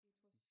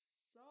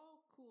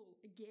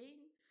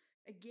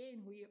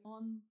again,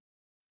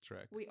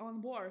 Track. we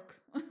on work.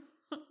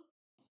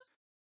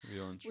 We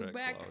on We're track,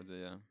 back. Claudia.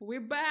 Yeah.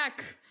 We're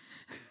back.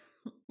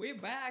 We're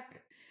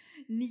back.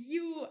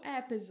 New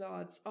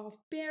episodes of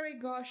Perry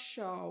Gosh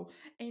Show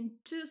in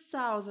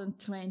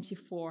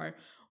 2024.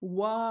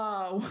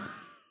 Wow.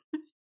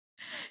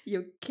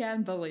 You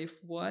can't believe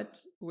what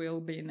will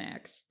be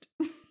next.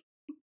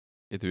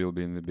 It will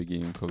be in the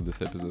beginning of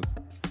this episode.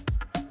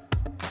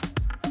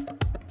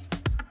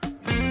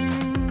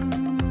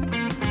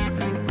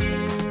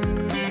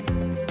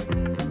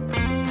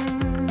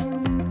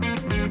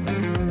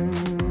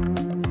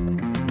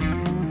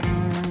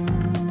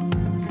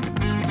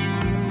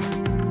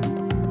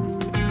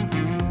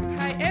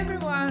 Hi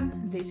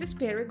everyone, this is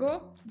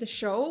Perigo, the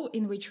show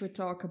in which we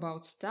talk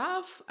about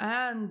stuff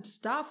and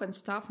stuff and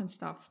stuff and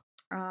stuff.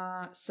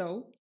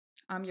 So,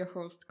 I'm your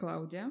host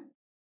Claudia,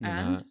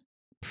 and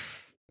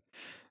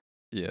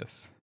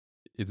Yes,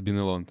 it's been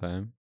a long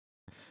time,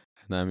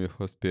 and I'm your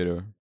host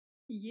Pedro.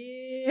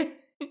 yeah,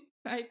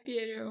 hi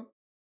Perio,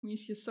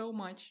 miss you so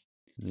much.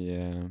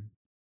 Yeah.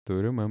 Do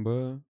you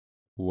remember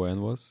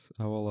when was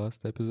our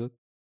last episode?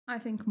 I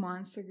think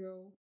months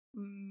ago,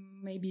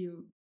 maybe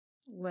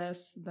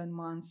less than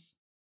months,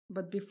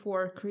 but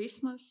before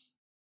Christmas,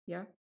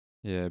 yeah.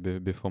 Yeah,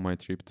 before my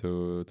trip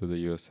to the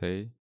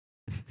USA.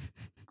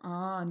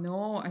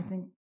 No, I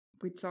think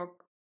we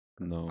talk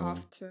No,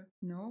 after.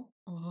 No,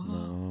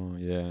 no,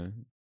 yeah,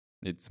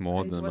 it's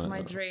more it than was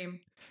my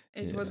dream.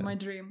 It was my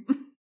Yes. dream.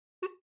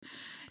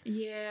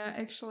 Yeah,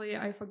 actually,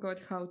 I forgot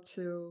how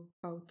to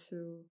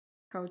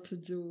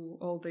do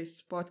all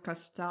this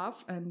podcast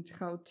stuff and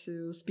how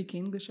to speak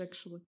English.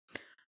 Actually,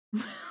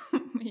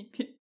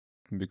 maybe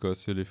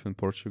Because you live in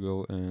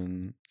Portugal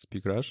and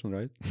speak Russian,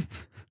 right?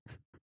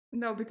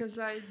 no, because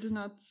I do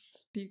not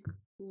speak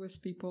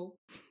with people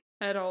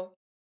at all.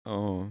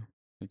 Oh,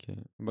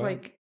 okay. But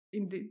Like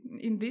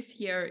in this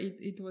year,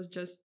 it was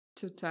just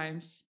 2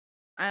 times,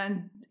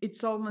 and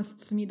it's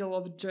almost middle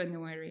of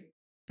January.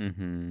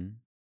 mm-hmm.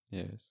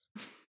 Yes.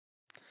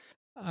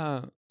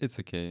 It's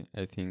okay,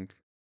 I think.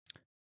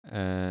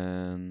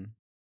 And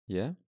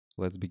yeah,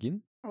 let's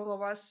begin. All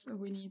of us,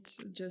 we need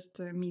just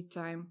me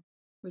time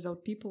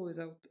without people,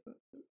 without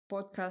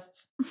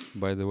podcasts.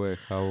 By the way,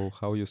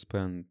 how you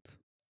spent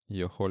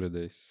your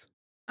holidays?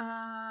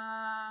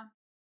 uh,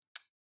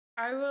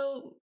 I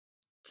will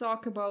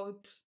talk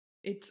about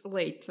it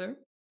later.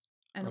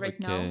 And right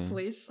now, Okay.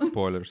 please.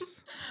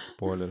 Spoilers.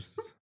 Spoilers.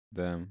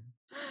 Damn.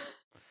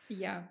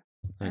 Yeah.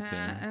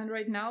 Okay. And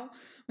right now,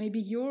 maybe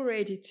you're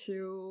ready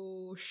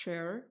to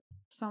share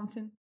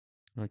something.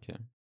 Okay.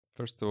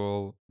 First of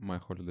all, my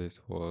holidays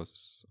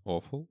was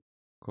awful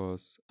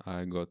because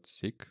I got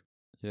sick.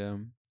 Yeah.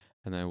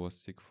 And I was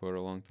sick for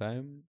a long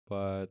time,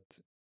 but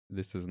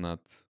this is not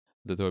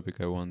the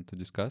topic I want to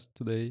discuss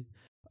today.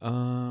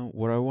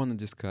 What I want to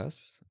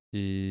discuss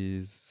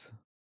is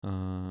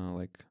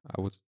I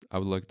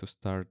would like to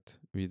start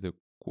with a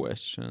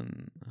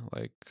question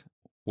like,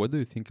 what do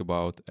you think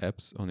about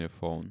apps on your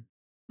phone?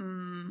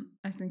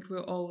 I think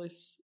we're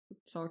always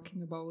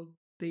talking about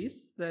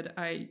this, that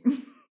I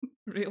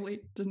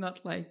really do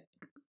not like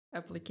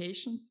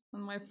applications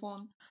on my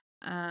phone,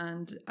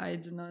 and I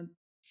do not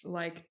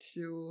like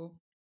to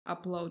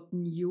upload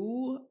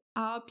new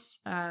apps,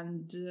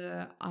 and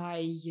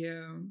I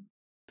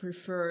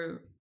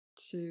prefer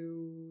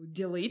to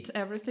delete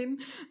everything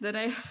that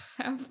I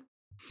have.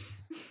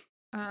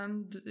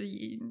 And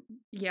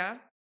yeah,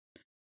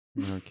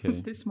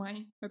 Okay. this is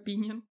my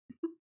opinion.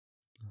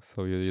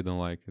 So you don't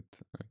like it.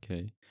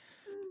 Okay.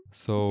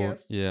 So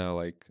Yes. yeah,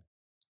 like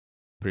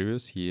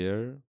previous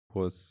year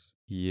was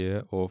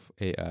year of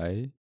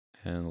AI,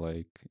 and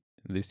like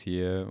this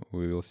year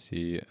we will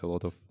see a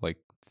lot of like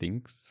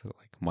things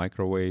like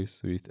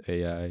microwaves with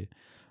AI,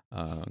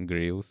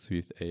 grills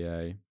with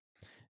AI.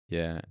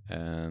 Yeah,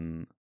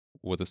 and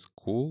what is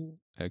cool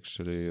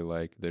actually,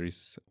 like there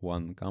is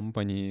one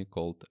company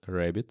called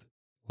Rabbit,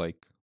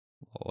 like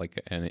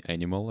an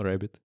animal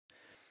rabbit.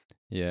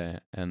 Yeah,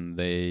 and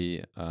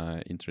they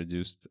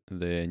introduced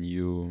the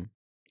new,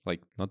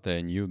 like not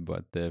the new,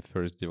 but the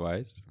first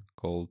device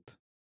called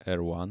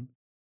R1.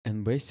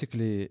 And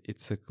basically,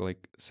 it's a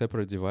like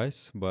separate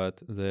device, but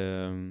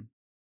the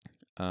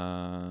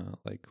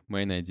like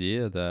main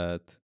idea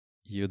that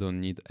you don't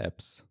need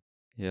apps.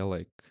 Yeah,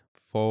 like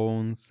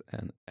phones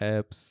and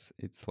apps,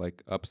 it's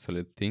like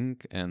obsolete thing,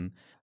 and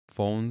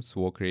phones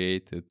were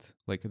created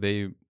like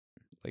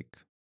like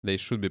they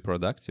should be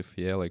productive,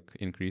 yeah, like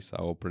increase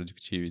our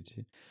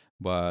productivity,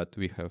 but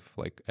we have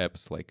like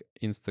apps like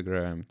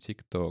Instagram,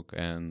 TikTok,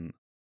 and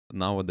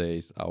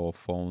nowadays our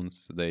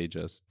phones, they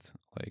just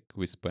like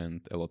we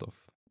spend a lot of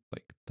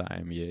like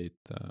time, yeah,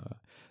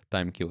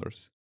 time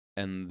killers.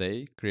 And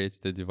they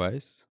created a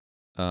device,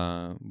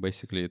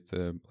 basically it's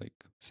a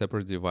like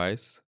separate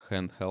device,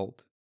 handheld,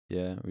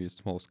 yeah, with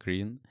small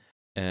screen,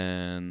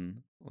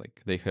 and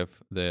like they have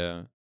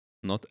the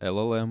not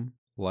LLM,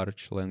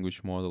 large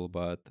language model,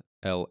 but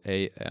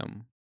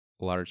LAM,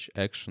 large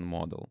action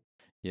model.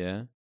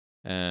 Yeah.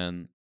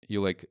 And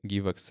you like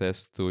give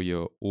access to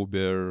your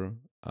Uber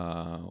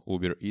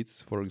Uber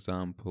Eats, for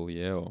example,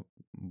 yeah, or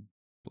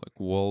like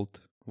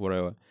Wolt,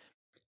 whatever,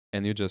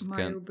 and you just My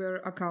can Uber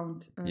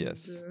account and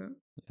yes, oh,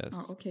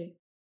 yes, okay.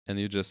 and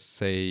you just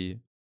say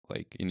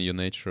like in your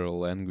natural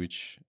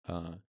language,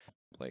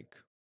 like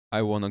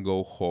I wanna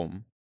go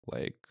home,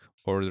 like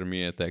order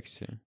me a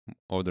taxi,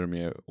 order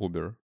me a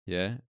Uber,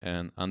 yeah,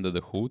 and under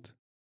the hood,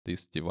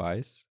 this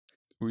device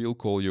will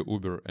call you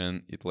Uber,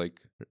 and it like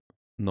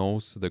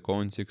knows the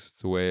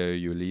context where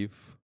you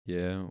live,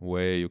 yeah,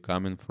 where you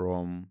coming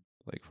from.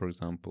 Like for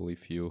example,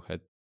 if you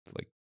had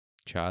like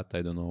chat,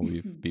 I don't know,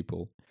 with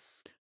people,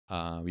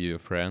 with your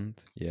friend,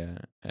 yeah,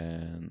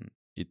 and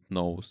it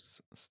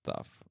knows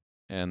stuff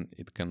and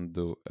it can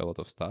do a lot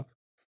of stuff,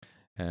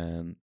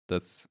 and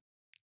that's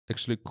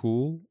actually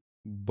cool.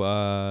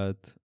 But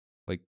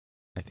like,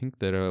 I think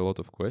there are a lot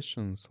of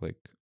questions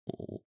like,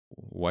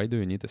 why do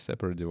you need a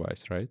separate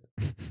device, right?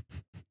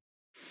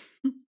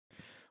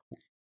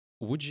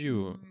 Would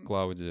you, Mm,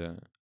 Claudia,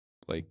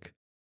 like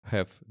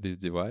have this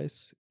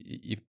device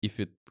if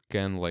it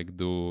can like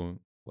do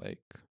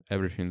like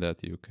everything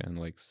that you can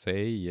like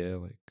say, yeah,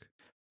 like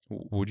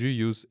would you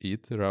use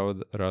it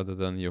rather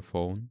than your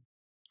phone?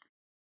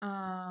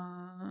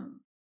 Uh,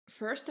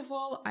 First of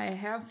all, I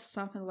have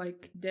something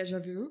like deja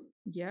vu,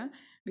 yeah,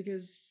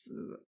 because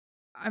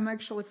I'm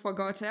actually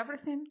forgot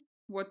everything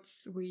what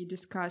we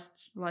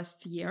discussed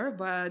last year,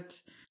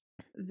 but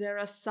there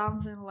is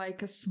something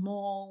like a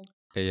small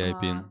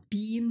AI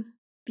pin.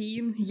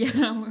 pin,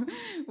 Yes. yeah,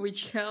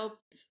 which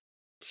helped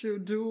to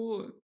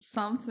do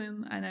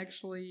something, and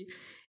actually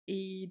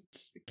it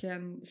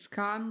can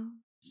scan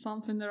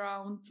something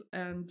around,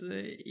 and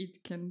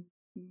it can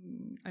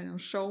I don't know,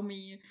 show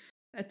me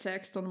a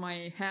text on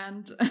my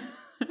hand.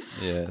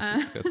 Yes, Uh,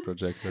 it has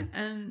projector.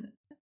 and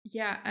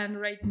yeah, and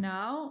right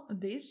now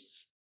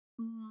this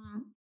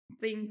mm,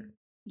 thing,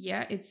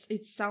 yeah,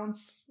 it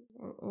sounds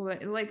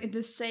like in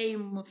the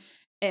same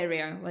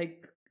area,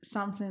 like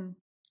something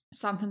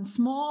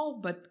small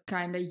but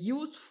kind of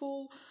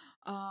useful,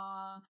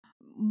 uh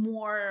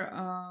more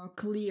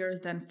clear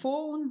than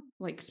phone,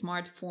 like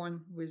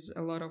smartphone with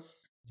a lot of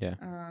Yeah.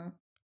 uh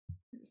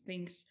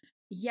things.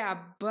 Yeah,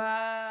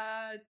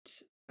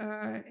 but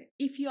uh,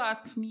 if you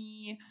ask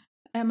me,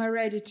 am I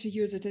ready to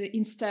use it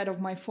instead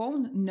of my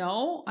phone?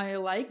 No, I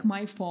like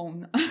my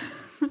phone.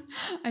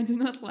 I do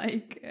not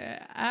like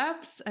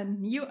apps and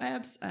new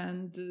apps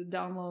and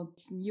download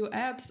new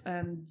apps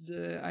and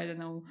I don't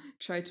know,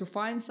 try to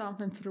find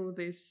something through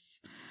this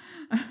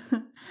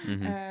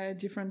Mm-hmm.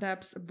 different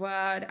apps.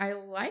 But I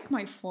like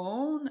my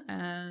phone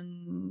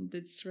and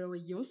it's really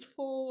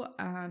useful.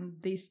 And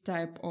this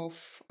type of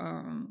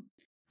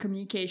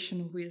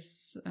communication with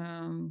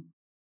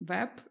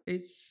web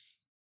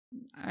is,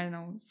 I don't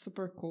know,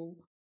 super cool.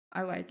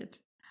 I like it.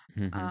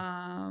 Mm-hmm.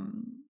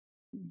 um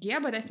yeah,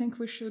 but I think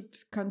we should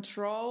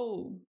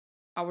control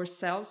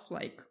ourselves,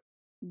 like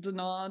do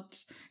not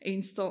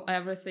install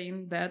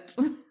everything that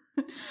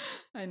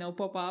I know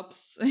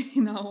pop-ups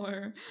in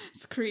our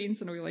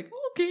screens and we're like,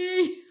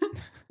 okay,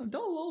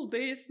 download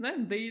this,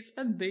 then this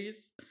and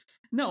this.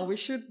 No, we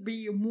should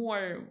be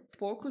more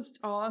focused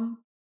on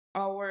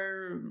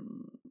our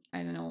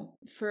I don't know,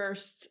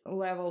 first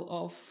level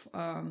of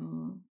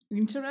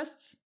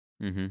interests,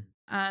 Mm-hmm.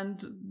 and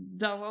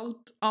download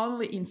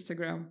only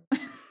Instagram.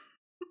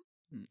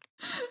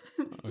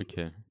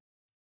 Okay.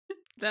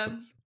 So,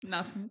 Then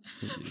nothing.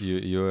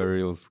 you are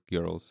reels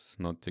girls,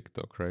 not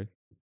TikTok, right?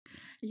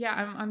 Yeah,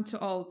 I'm too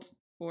old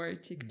for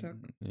TikTok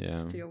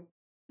Yeah. still.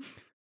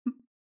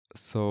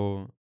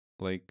 So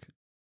like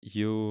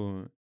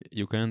you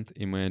you can't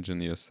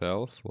imagine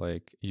yourself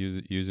like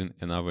using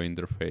another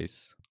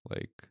interface,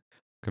 like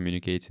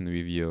communicating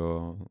with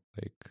your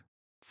like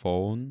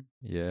phone,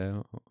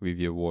 yeah, with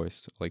your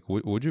voice. Like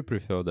would you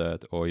prefer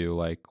that, or you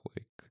like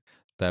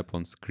tap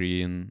on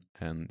screen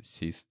and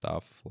see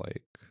stuff,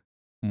 like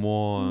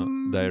more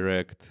Mm,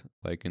 direct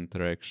like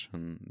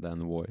interaction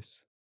than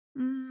voice?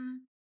 mm,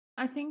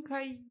 I think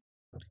I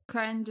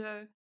kind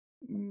of,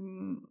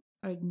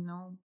 I don't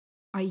know.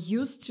 I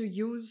used to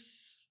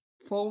use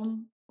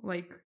phone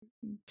like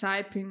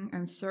typing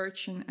and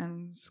searching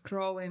and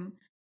scrolling,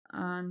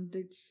 and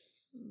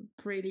it's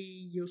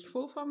pretty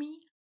useful for me.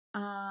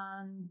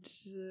 And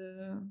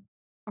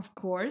of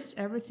course,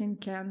 everything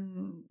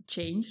can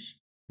change,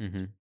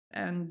 Mm-hmm.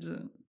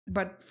 and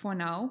but for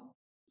now,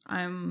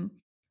 I'm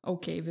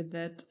okay with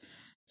that.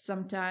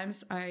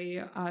 Sometimes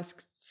I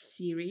ask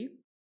Siri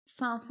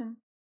something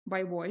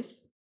by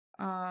voice,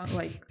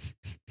 like,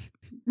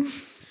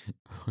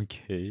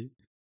 Okay,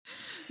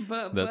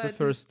 that's a but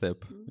first it's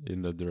step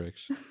in that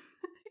direction.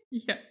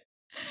 yeah,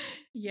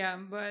 yeah,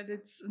 but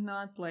it's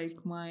not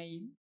like my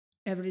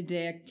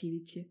everyday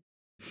activity.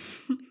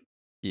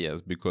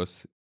 Yes,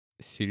 because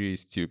Siri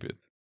is stupid.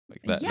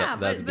 Like Yeah,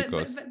 that's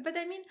because but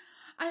I mean,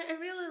 I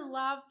really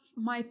love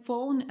my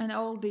phone and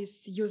all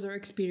this user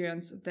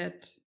experience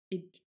that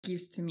it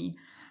gives to me.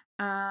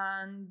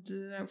 And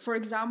for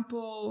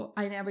example,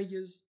 I never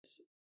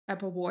used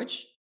Apple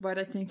Watch, but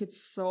I think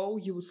it's so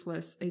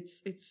useless.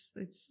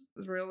 It's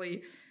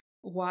really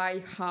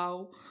why,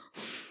 how,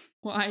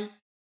 why.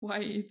 why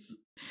it's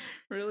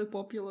really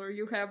popular.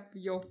 You have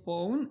your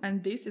phone,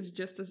 and this is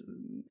just a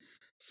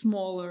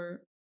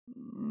smaller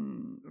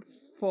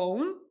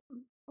phone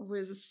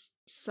with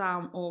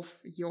some of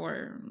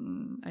your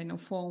I know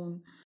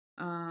phone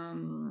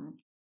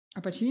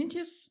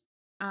opportunities,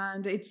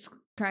 and it's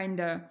kind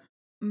of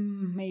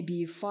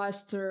maybe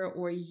faster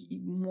or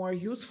more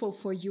useful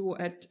for you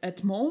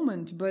at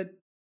moment, but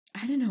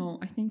I don't know,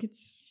 I think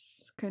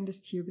it's kind of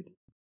stupid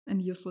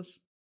and useless.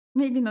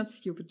 Maybe not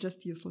stupid,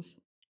 just useless.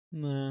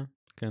 Nah,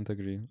 can't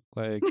agree.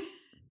 Like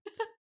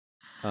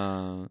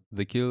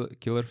the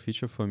killer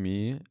feature for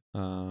me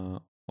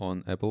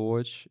on Apple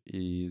Watch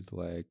is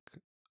like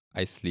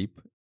I sleep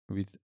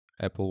with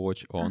Apple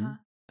Watch on,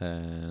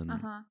 and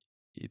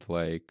it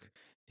like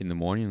in the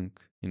morning,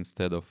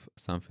 instead of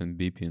something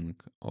beeping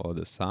or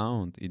the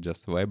sound, it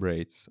just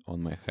vibrates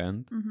on my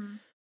hand,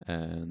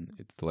 and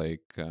it's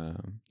like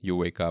you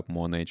wake up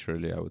more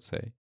naturally, I would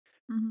say.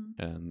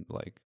 And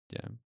like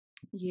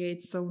yeah,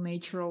 it's so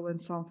natural, and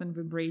something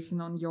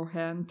vibrating on your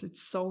hand,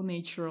 it's so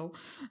natural.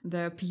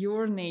 The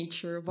pure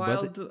nature,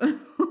 wild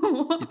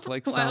it's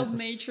like wild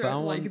nature,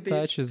 someone like this.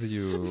 touches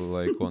you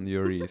like on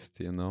your wrist,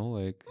 you know,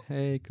 like,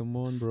 hey, come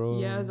on, bro.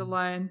 Yeah, the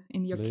lion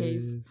in your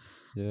cave.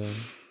 Yeah.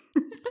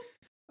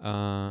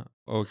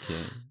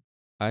 Okay.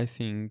 I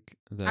think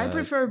that I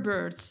prefer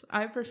birds.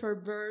 I prefer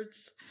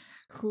birds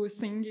who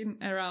singing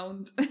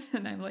around,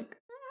 and I'm like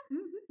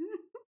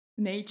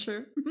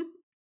nature.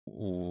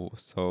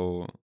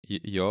 So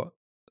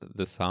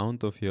the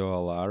sound of your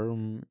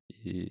alarm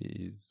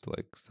is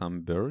like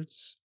some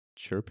birds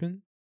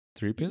chirping,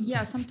 tripping.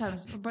 Yeah,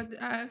 sometimes, but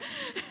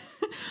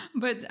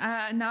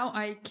now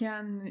I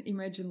can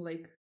imagine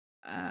like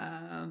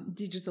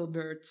digital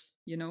birds,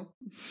 you know,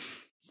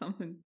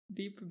 something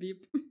beep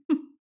beep.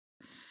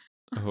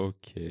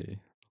 Okay,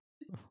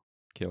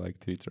 like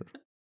Twitter.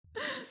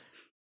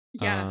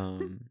 Yeah,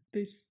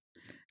 this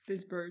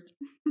bird.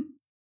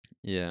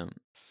 Yeah,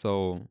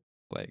 so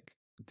like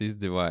this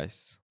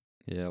device.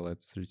 Yeah,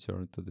 let's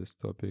return to this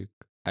topic.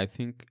 I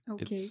think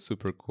it's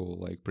super cool.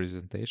 Like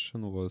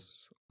presentation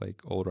was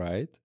like all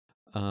right.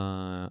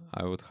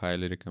 I would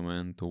highly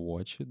recommend to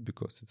watch it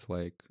because it's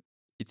like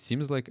it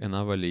seems like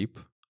another leap.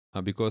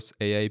 Because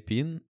AI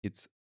Pin,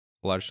 it's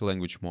large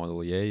language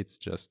model. Yeah, it's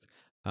just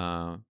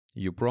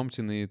you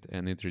prompting it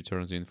and it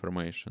returns the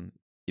information.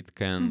 It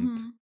can't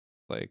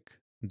like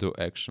do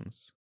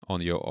actions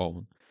on your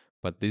own,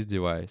 but this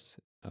device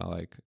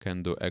like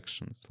can do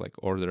actions like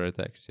order a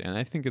taxi, and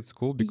I think it's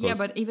cool because yeah,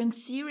 but even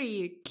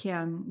Siri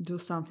can do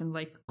something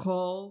like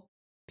call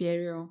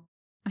Perio,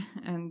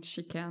 and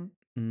she can.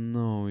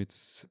 No,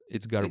 it's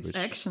garbage. It's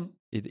action.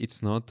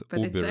 It's not but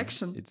Uber. It's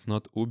action. It's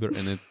not Uber,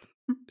 and it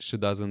she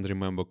doesn't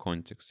remember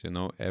context. You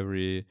know,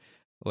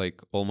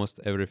 almost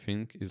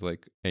everything is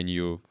like a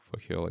new for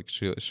her. Like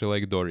she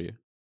like Dory.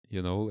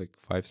 You know, like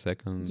 5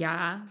 seconds.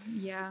 Yeah,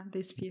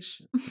 this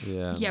fish.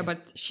 Yeah. Yeah,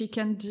 but she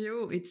can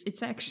do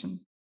it's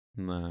action.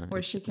 Nah,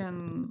 or she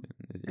can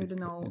I don't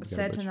know,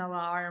 set an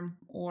alarm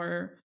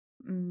or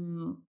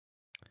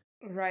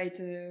write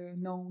a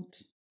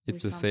note.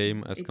 It's the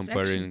same as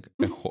comparing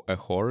a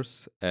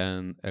horse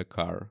and a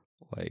car.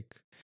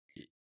 Like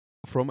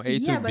from A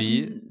to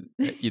B,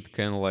 it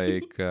can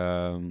like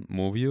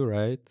move you,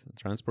 right?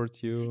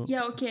 Transport you.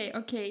 Yeah,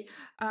 okay.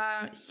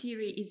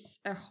 Siri is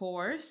a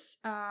horse.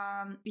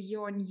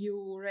 Your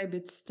new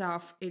rabbit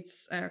stuff,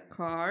 it's a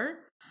car.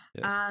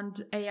 Yes.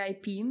 And AI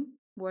Pin,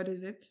 what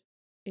is it?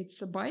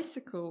 It's a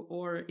bicycle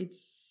or it's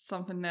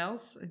something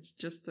else? It's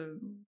just a,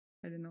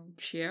 I don't know,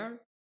 chair?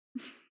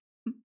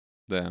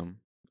 Damn.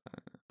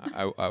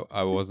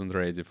 I wasn't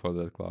ready for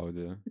that,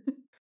 Claudia.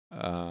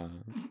 I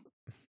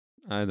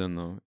don't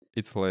know.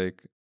 It's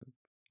like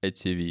a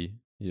TV,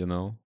 you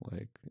know?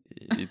 Like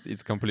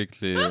it's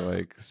completely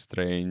like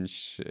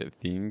strange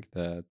thing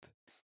that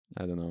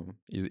I don't know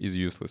is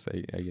useless.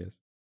 I guess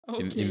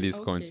in this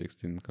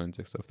context, in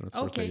context of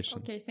transportation.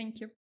 Okay, thank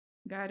you.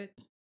 Got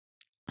it.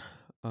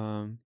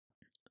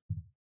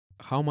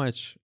 How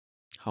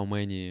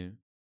many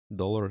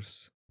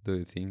dollars do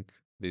you think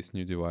this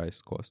new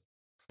device cost?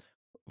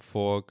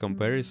 For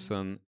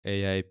comparison,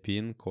 AI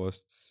Pin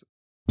costs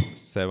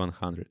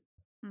 700.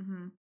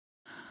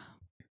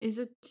 Is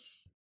it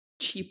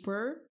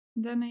cheaper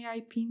than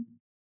AI Pin?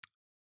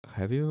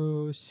 Have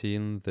you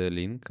seen the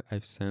link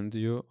I've sent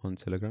you on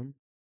Telegram?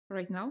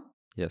 Right now?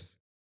 Yes.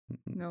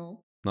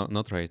 No.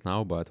 Not right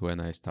now, but when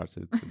I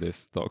started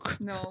this talk.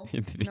 No.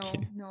 In the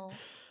beginning. No.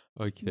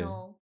 Okay.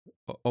 No.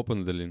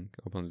 Open the link.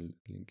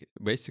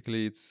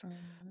 Basically, it's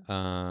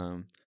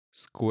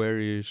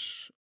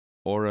squarish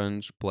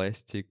orange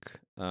plastic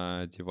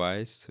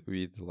device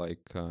with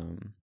like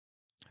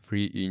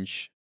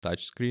 3-inch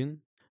touchscreen,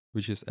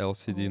 which is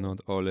LCD,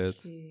 not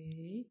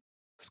OLED.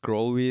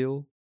 Scroll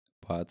wheel,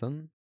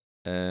 button,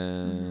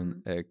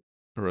 and a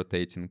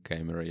rotating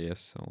camera.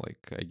 Yes, so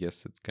like I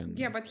guess it can.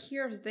 Yeah, but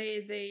here's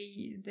they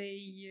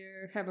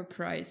have a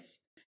price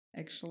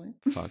actually.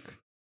 Fuck.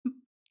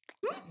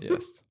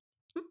 Yes.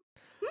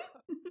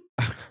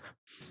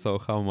 So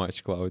how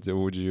much, Claudia,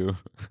 would you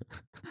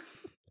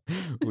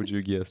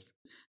guess?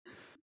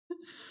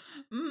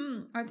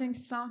 I think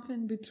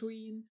something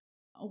between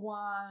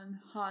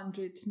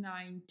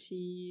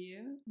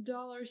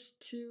 $190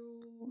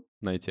 to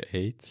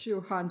 98.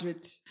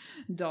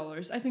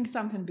 $200. I think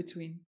something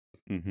between.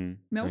 Mm-hmm.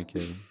 No?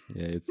 Okay.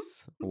 Yeah,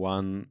 it's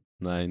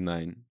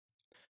 199,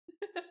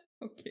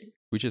 Okay.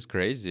 which is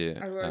crazy.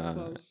 I were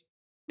close.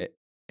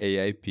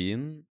 AI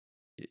pin,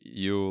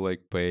 you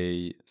like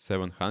pay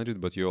 700,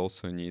 but you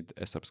also need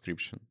a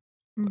subscription,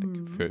 like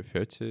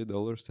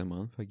 $30 a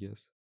month, I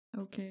guess.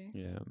 Okay.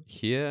 Yeah.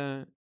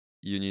 Here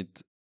you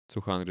need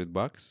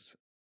 $200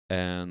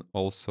 and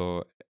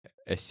also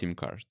a SIM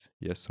card.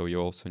 Yeah, so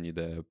you also need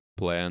a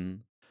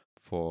plan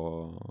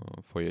for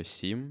your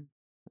SIM.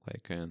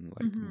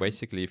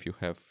 Basically, if you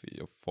have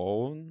your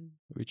phone,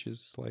 which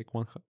is like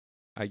one,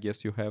 I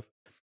guess you have,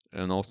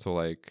 and also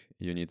like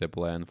you need a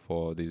plan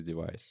for this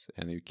device,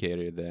 and you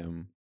carry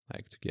them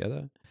like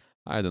together.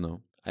 I don't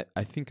know.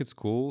 I think it's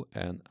cool,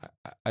 and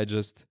I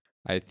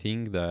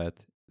think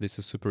that this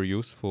is super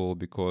useful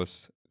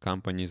because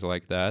companies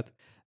like that,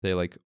 they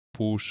like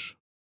push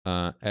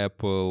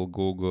Apple,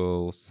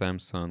 Google,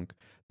 Samsung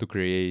to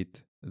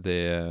create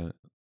their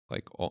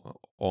like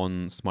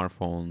on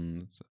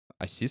smartphones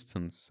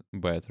assistants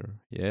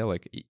better. Yeah,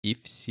 like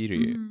if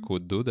Siri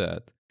could do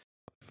that,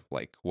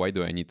 like why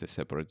do I need a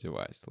separate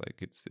device?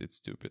 Like it's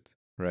stupid,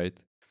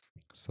 right?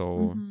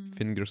 So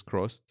fingers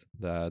crossed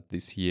that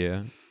this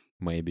year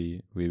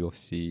maybe we will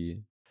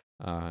see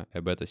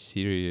a better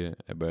Siri,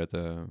 a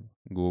better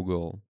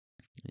Google.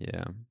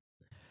 Yeah.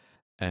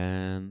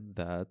 And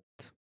that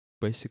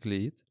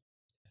basically it.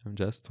 I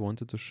just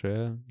wanted to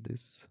share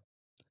this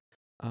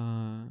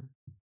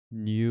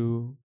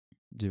new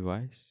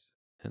device.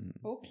 And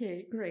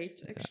okay,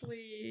 great.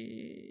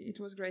 Actually, it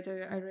was great.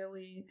 I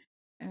really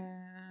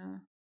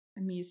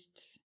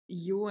missed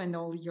you and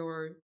all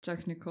your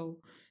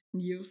technical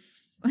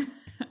news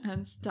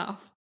and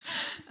stuff.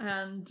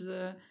 And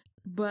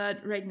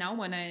but right now,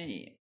 when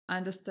I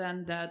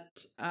understand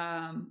that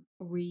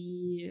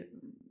we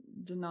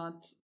do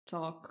not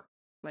talk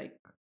like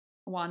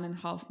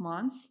 1.5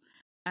 months,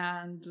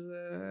 and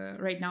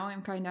right now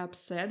I'm kind of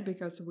upset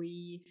because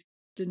we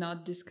did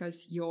not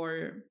discuss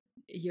your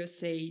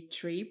USA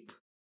trip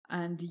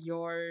and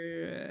your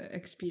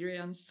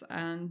experience,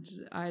 and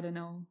I don't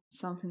know,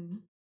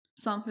 something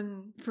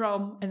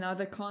from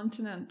another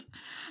continent.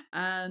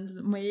 And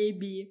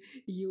maybe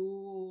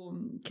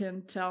you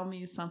can tell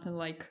me something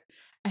like,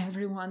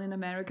 everyone in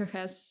America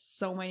has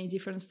so many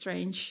different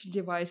strange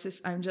devices.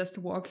 I'm just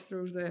walk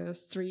through the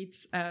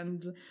streets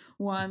and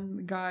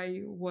one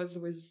guy was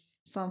with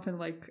something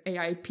like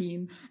AI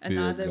pin,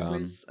 another gun.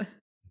 with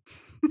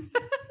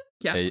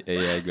yeah.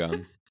 AI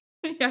gun.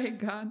 AI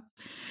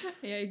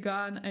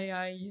gun.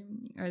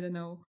 I don't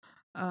know.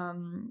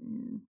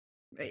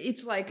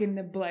 It's like in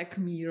the Black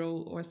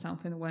Mirror or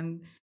something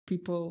when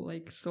people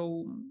like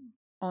so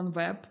on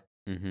web.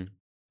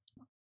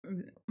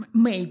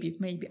 Maybe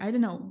I don't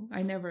know.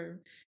 I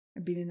never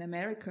been in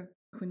America.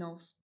 Who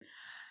knows?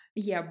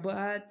 Yeah,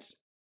 but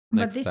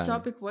this time.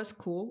 topic was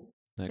cool.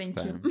 Next Thank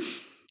time. you.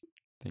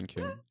 Thank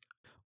you.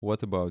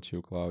 What about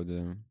you,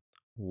 Claudia?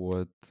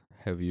 What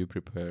have you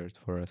prepared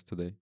for us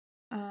today?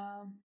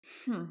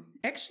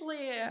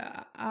 Actually,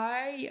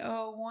 I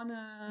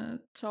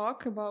wanna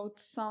talk about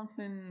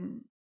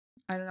something.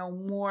 I don't know,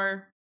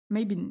 more.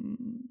 Maybe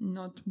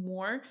not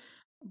more,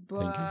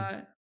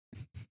 but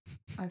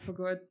I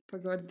forgot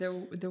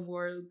the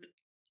word.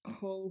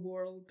 Whole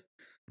world.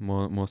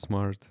 More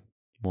smart,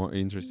 more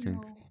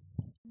interesting. No,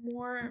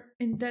 more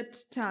in that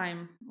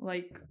time,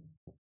 like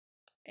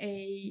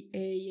I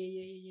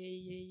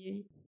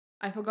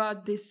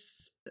forgot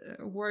this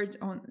word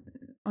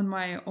on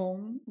my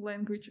own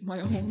language, my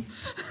own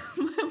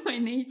my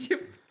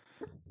native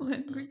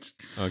language.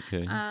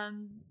 Okay.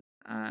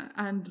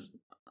 And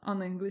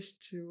on English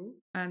too.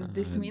 And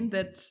this means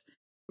that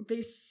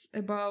this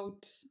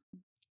about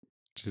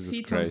Jesus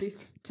fit Christ. on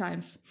these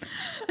times.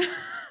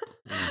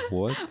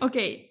 What?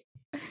 Okay.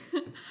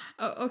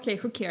 Okay,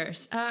 who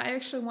cares? I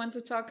actually want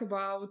to talk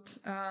about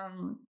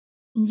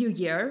New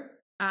Year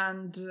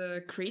and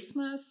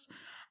Christmas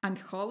and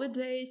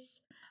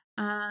holidays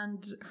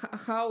and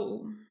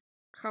how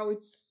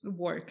it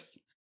works,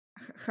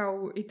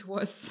 how it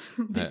was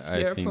this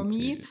year for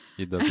me.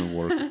 It doesn't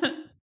work.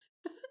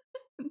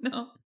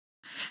 No,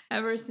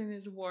 everything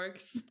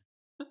works.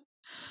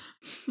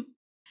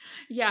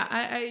 Yeah,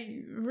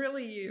 I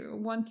really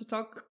want to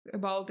talk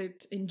about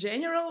it in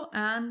general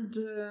and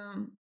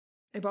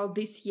about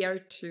this year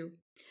too.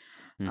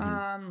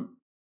 And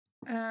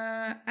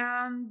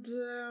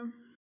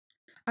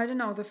I don't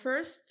know, the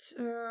first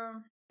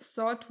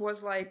thought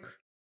was like,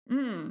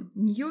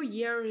 New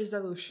Year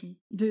resolution.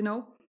 Do you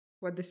know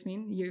what this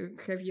means?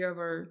 Have you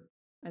ever,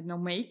 I don't know,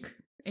 make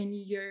a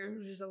New Year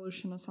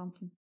resolution or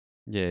something?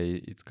 Yeah,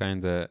 it's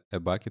kind of a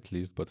bucket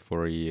list, but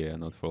for a year,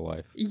 not for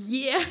life.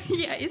 Yeah,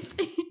 it's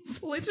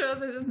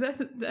literally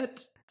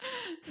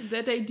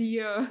that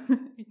idea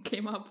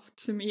came up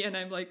to me, and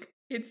I'm like,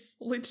 it's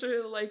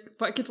literally like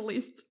bucket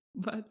list,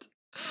 but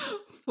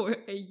for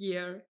a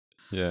year.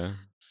 Yeah.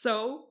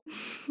 So,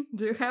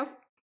 do you have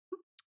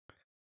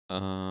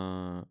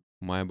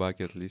My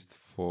bucket list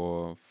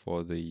for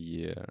the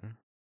year.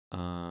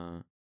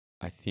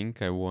 I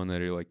think I wanna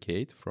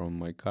relocate from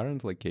my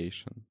current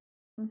location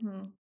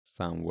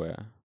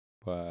somewhere,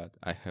 but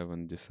I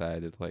haven't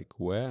decided like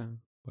where.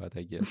 But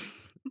I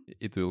guess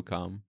it will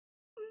come.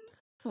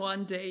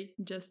 One day,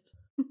 just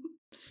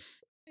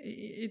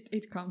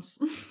it comes.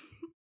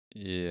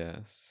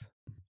 Yes.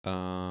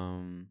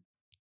 I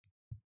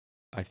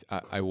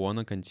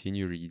wanna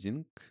continue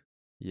reading.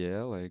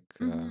 Yeah, like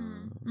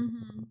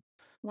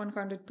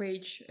 100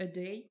 page a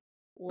day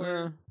uh,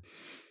 or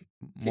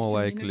more 15 minutes.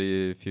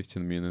 likely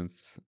 15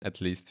 minutes, at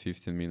least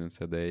 15 minutes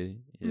a day.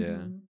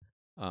 Yeah.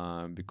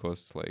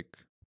 Because like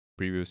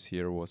previous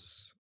year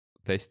was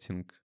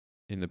testing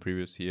in the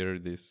previous year,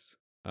 this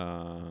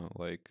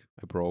like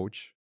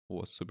approach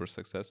was super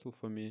successful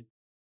for me.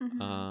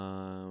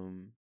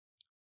 Um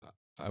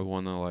I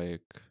wanna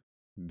like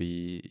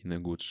be in a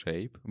good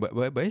shape,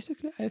 but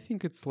basically I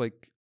think it's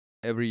like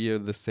every year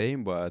the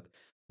same, but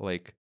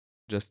like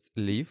just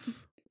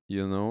live,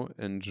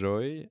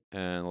 enjoy,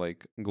 and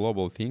like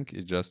global thing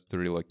is just to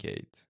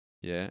relocate.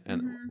 Yeah,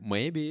 and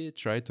maybe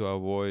try to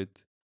avoid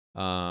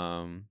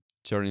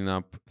turning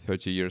up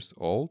 30 years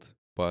old,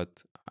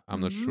 but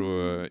I'm not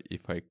sure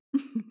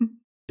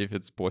if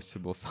it's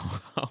possible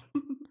somehow.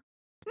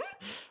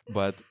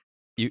 But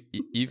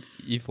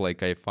if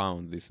like I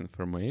found this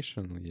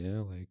information, yeah,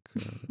 like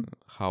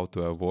how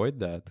to avoid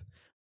that,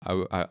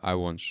 I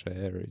won't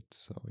share it.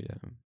 So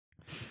yeah.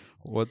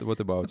 What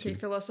about Okay, you?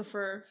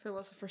 philosopher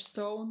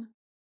Stone,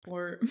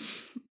 or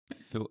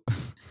Phil-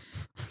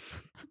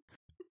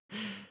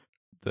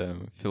 the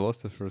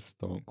Philosopher's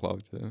Stone,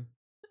 Claudia.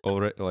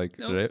 Already, like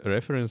no?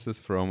 references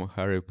from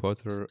Harry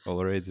Potter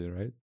already,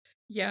 right?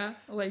 Yeah,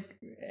 like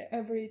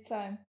every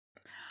time.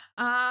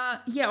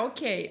 Yeah,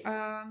 okay.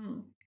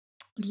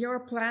 Your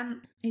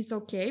plan is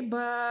okay,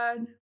 but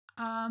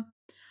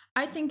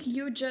I think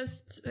you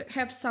just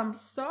have some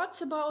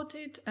thoughts about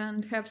it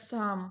and have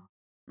some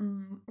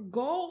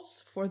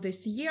goals for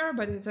this year,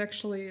 but it's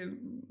actually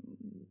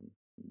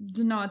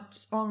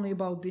not only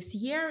about this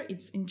year,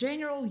 it's in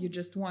general. You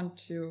just want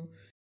to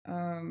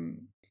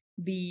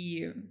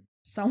be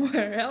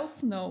somewhere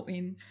else, no,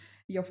 in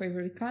your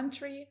favorite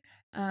country,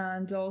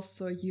 and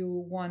also you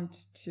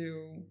want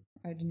to,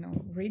 I don't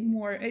know, read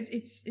more.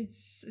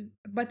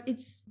 But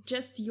it's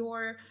just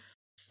your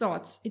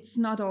thoughts. It's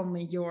not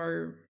only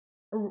your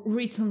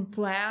written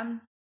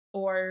plan,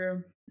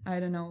 or I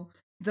don't know,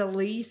 the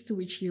list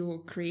which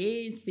you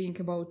create,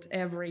 think about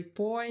every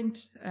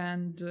point,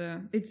 and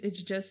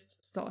it's just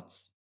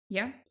thoughts.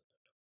 Yeah,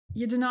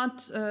 you do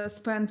not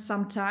spend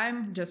some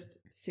time, just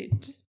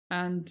sit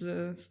and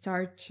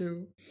start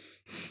to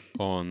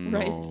Oh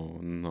write.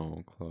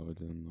 no,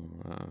 Claudia,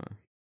 no.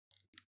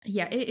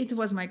 Yeah, it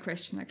was my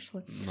question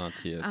actually. Not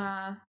yet.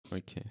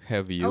 Okay,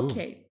 have you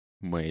Okay.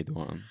 made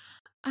one?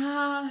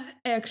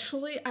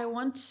 Actually, I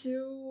want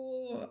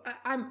to.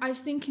 I'm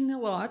thinking a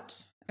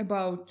lot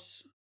about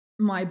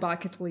my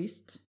bucket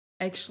list.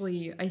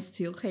 Actually, I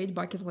still hate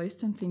bucket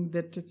list and think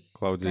that it's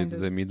Claudia, kind it's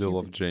of the middle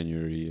of stupid.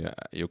 January.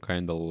 You're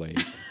kind of late.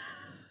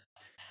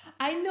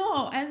 I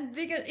know, and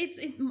because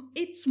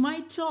it's my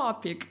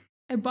topic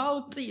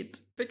about it,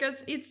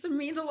 because it's the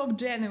middle of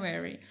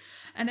January,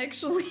 and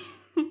actually,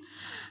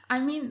 I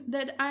mean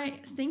that I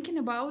thinking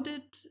about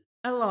it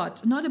a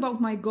lot, not about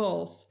my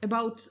goals,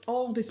 about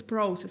all this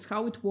process,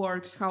 how it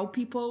works, how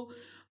people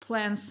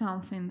plan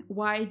something,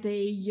 why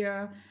they.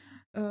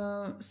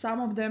 Some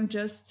of them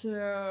just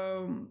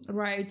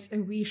write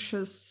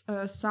wishes.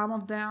 Some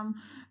of them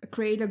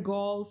create a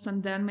goals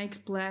and then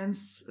make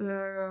plans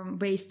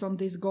based on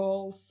these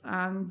goals.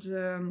 And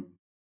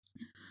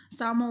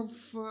some of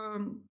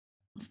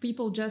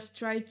people just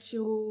try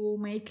to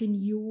make a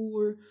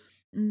new,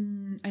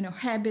 I know,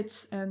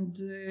 habits. And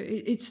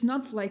it's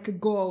not like a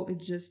goal.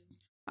 It's just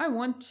I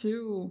want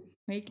to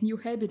make new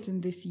habit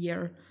in this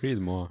year. Read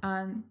more.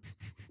 And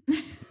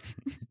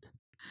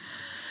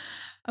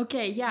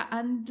okay, yeah,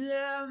 and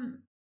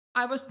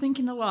I was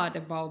thinking a lot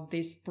about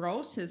this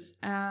process,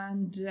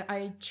 and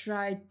I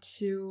tried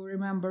to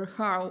remember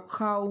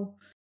how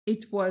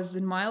it was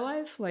in my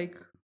life, like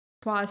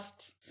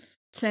past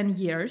 10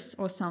 years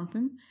or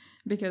something,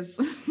 because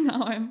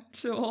now I'm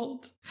too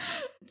old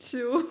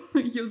to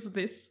use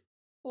this.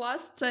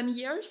 Last 10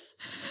 years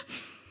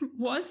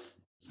was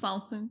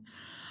something.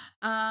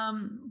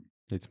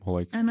 It's more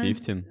like And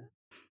 15.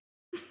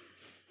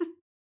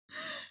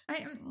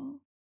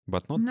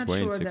 But not I'm not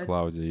 20, sure that.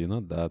 Claudia. You're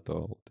not that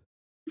old.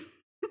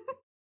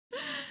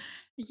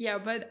 Yeah,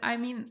 but I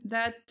mean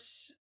that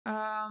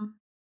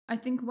I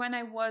think when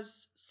I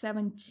was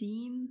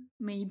 17,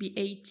 maybe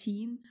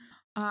 18,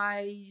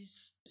 I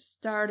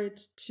started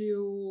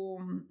to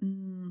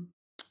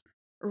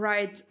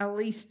write a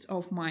list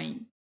of my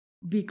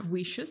big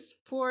wishes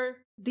for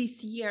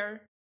this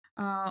year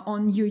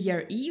on New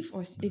Year Eve,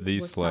 or it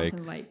This was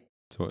something like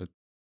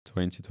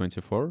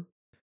 2024?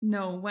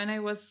 No, when I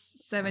was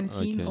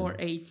 17 Okay. or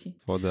 18.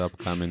 For the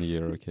upcoming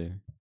year, okay.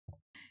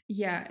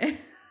 Yeah.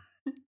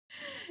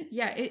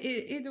 Yeah,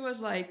 it was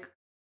like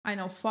I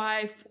know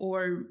 5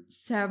 or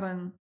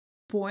 7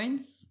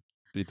 points.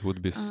 It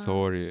would be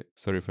sorry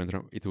for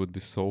interrupting. It would be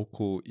so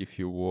cool if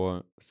you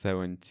were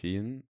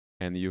 17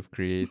 and you've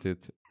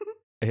created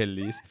a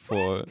list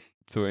for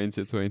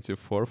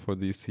 2024 for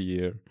this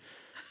year.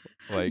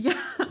 Like,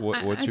 Yeah,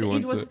 what do you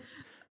want to?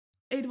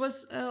 It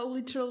was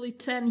literally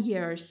 10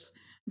 years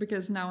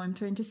because now I'm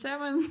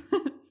 27,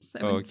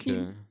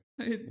 17.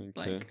 Okay.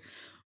 Like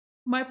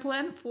my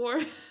plan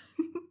for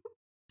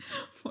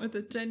for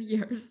the 10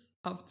 years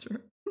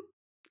after.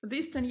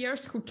 These 10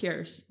 years, who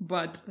cares?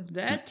 But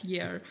that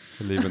year,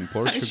 live in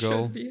Portugal.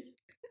 I should be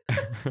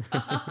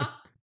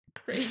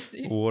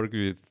crazy. Work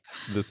with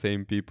the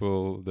same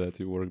people that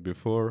you worked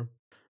before.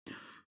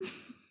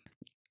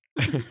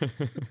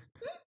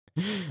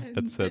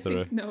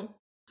 Etc. No.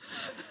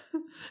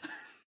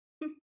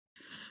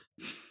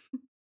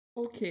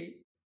 Okay.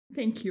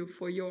 Thank you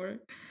for your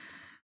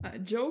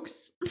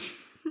jokes.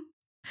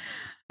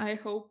 I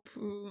hope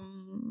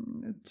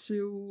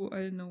to, I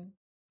don't know,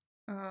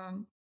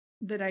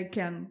 that I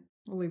can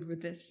live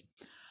with this.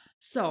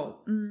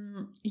 So,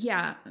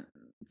 yeah,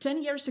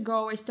 10 years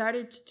ago, I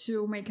started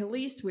to make a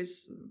list with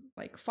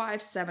like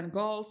 5-7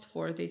 goals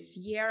for this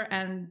year.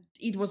 And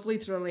it was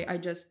literally, I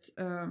just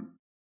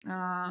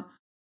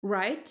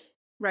write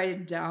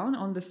it down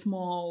on the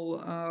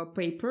small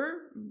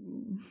paper,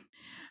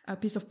 a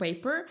piece of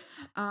paper.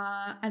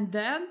 And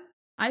then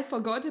I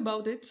forgot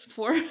about it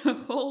for a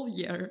whole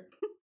year.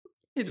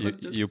 It was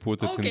just, you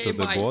put it into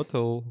the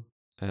bottle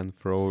and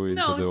throw it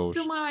into the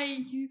ocean. To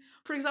my,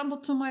 for example,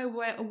 to my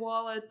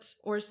wallet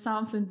or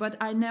something, but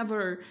I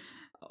never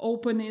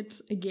open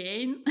it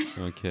again.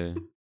 Okay.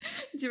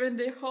 During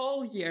the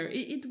whole year.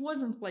 It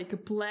wasn't like a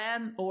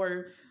plan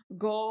or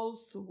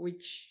goals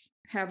which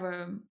have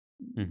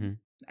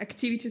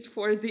activities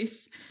for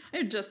this.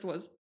 It just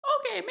was,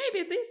 okay,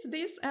 maybe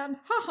this, and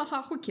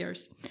who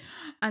cares?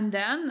 And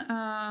then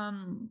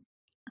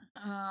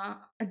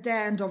at the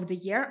end of the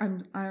year,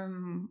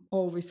 I'm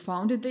always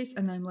founded this,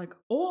 and I'm like,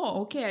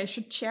 oh, okay, I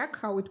should check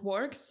how it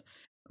works.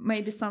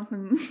 Maybe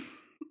something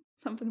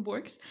something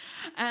works.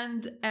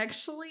 And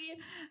actually,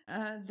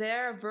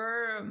 there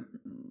were,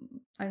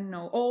 I don't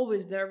know,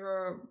 always there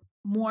were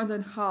more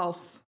than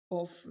half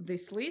of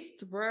this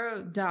list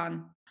were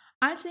done.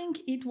 I think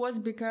it was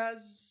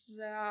because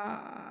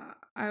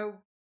I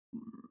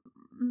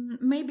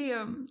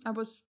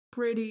was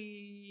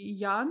pretty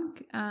young,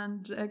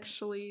 and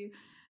actually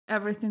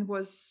everything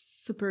was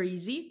super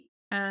easy,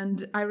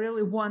 and I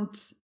really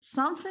want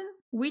something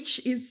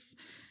which is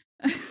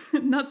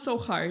not so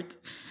hard.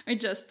 I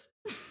just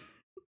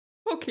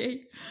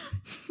okay.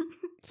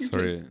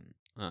 Sorry,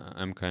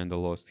 I'm kind of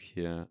lost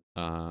here.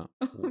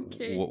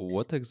 Okay.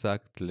 What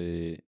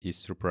exactly is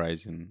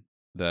surprising?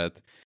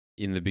 That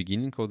in the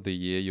beginning of the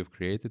year you've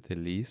created a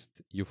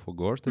list, you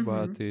forgot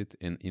about it,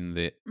 and in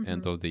the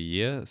end of the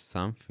year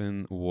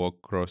something was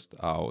crossed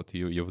out.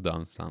 You've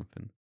done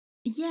something.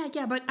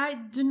 Yeah, but I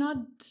do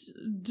not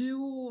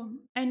do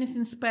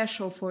anything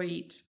special for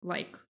it.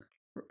 Like,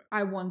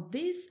 I want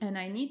this and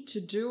I need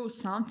to do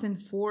something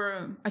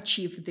for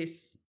achieve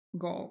this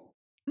goal.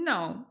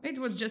 No, it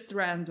was just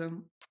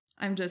random.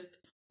 I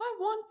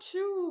want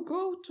to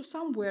go to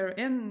somewhere,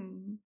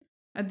 and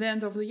at the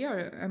end of the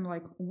year, I'm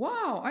like,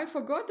 wow, I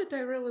forgot that I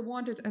really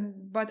wanted,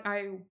 but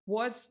I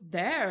was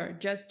there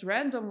just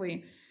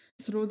randomly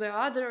through the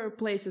other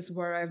places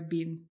where I've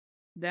been.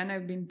 Then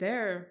I've been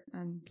there,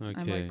 and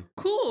I'm like,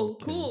 cool.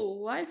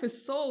 Life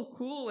is so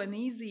cool and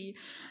easy,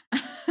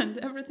 and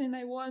everything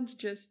I want,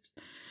 just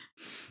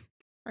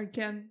I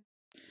can.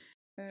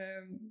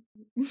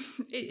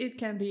 It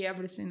can be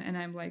everything, and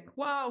I'm like,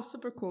 wow,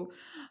 super cool.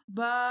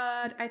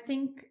 But I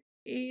think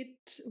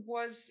it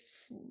was,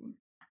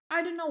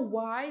 I don't know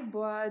why,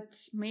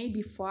 but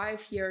maybe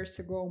 5 years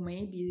ago,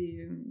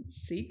 maybe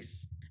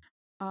 6,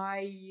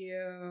 I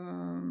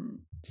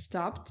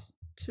stopped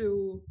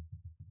to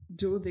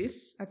do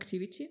this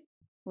activity,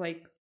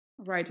 like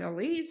write a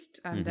list,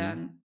 and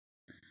then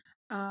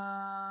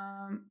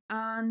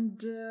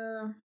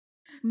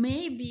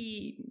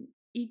maybe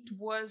it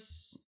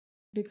was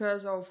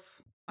because of,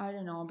 I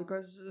don't know,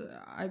 because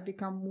I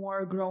become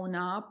more grown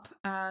up,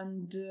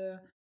 and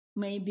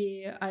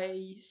maybe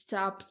I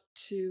stopped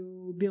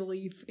to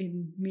believe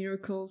in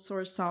miracles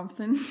or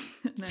something.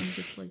 And I'm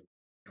just like,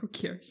 who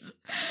cares?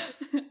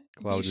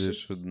 Claudia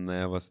should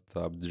never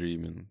stop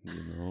dreaming,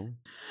 you know?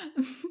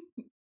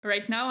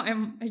 Right now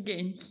I'm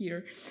again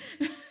here.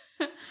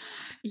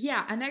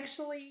 Yeah, and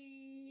actually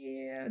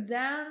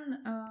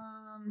then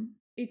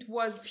it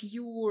was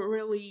few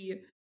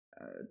really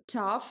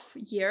tough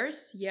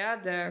years. Yeah,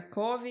 the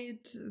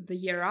COVID, the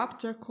year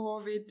after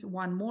COVID,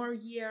 one more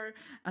year,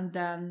 and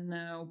then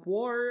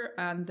war,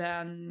 and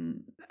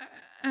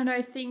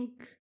I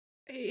think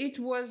it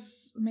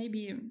was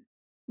maybe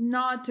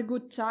not a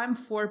good time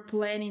for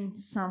planning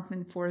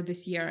something for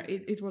this year.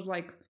 It was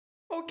like,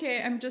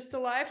 okay, I'm just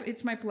alive,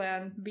 it's my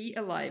plan, be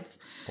alive.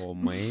 Or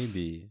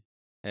maybe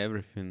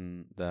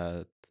everything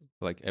bad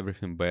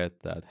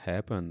that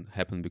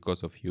happened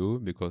because of you,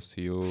 because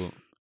you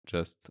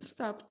just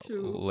Stop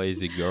to.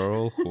 lazy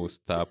girl who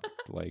stopped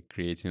like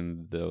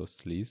creating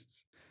those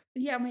lists.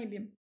 Yeah,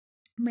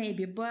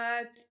 maybe.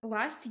 But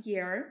last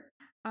year,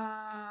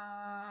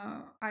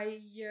 I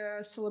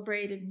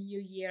celebrated New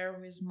Year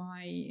with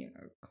my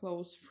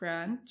close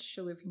friend.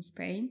 She lives in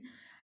Spain,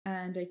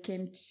 and I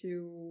came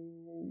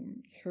to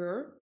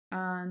her,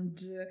 and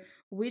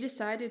we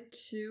decided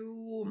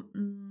to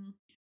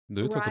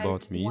Do you talk write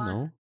about me?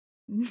 one.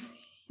 No.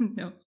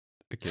 No,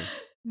 Okay.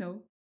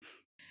 no.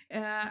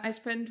 I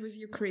spent with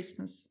you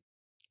Christmas,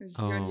 with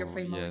you and your Oh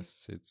family.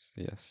 yes, it's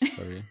yes.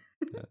 Sorry,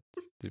 that's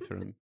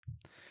different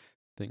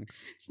things.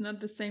 It's not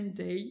the same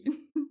day.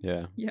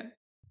 Yeah.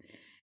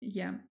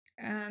 Yeah.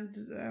 And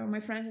my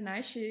friend and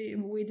I,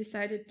 we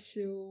decided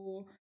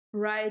to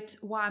write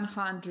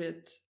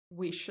 100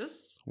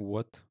 wishes.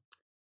 What?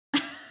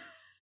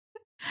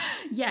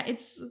 Yeah,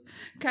 it's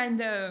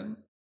kind of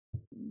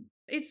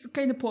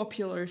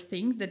popular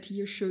thing that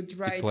you should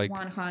write like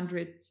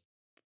 100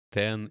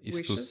 10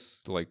 is to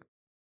wishes.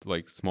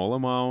 like small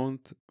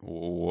amount.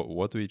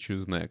 What do we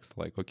choose next?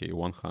 Like okay,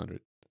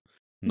 100.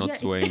 Not Yeah,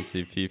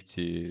 20,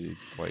 50.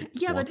 It's like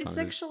yeah, 100. but it's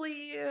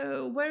actually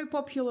a very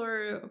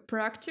popular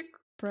practice.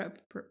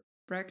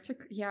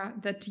 Yeah,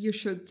 that you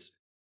should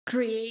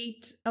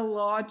create a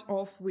lot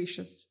of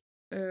wishes,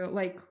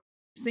 like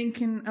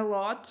thinking a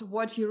lot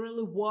what you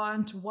really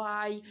want,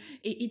 why.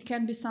 It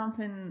can be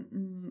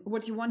something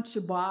what you want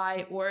to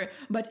buy,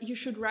 but you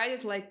should write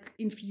it like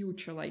in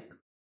future, like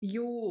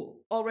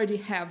you already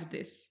have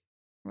this,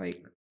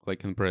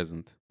 like in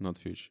present, not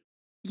future.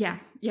 yeah,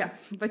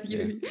 but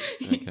you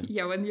Okay.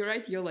 yeah, when you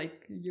write,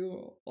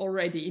 you're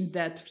already in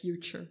that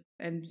future,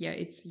 and yeah,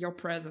 it's your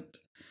present.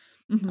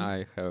 Mhm.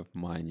 I have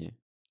money.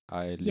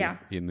 I live Yeah.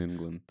 in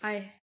England.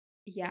 I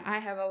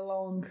have a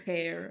long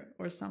hair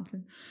or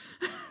something.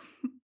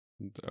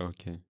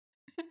 Okay.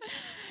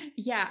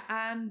 Yeah,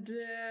 and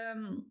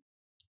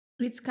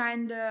it's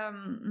kind of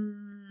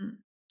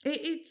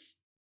it's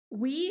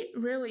we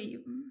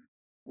really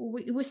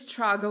we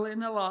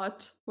struggling a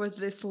lot with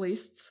these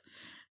lists,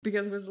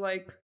 because it was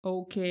like,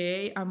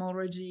 okay, I'm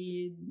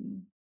already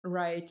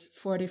right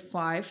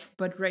 45,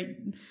 but right,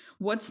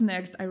 what's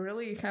next? I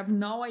really have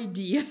no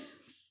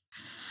ideas.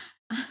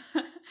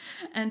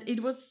 And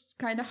it was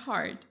kind of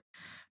hard,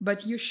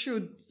 but you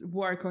should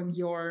work on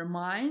your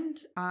mind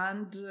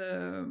and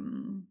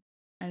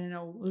I don't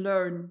know,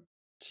 learn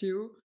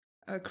to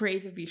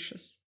create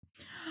wishes.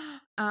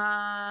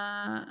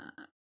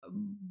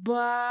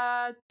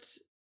 But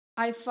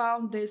I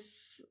found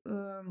this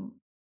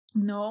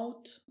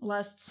note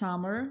last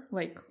summer,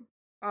 like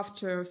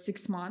after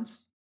 6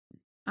 months,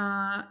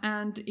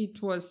 and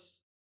it was,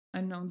 I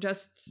don't know,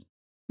 just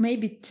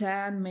maybe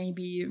 10,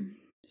 maybe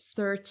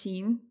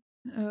 13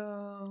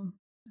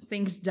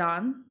 things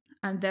done,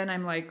 and then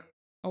I'm like,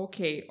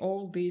 okay,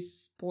 all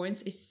these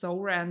points is so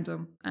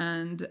random,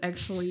 and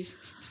actually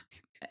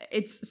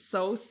it's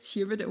so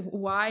stupid.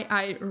 Why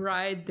I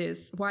wrote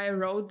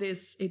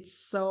this, it's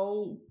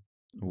so,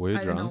 Were you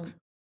I don't drunk?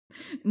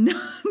 know.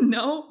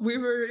 No, we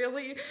were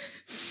really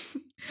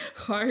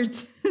hard.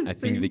 I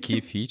think the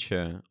key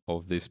feature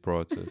of this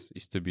process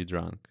is to be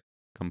drunk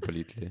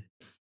completely.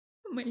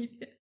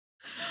 Maybe.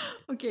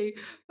 Okay,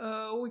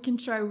 we can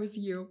try with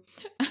you.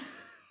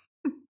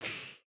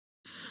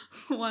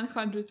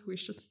 100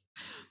 wishes.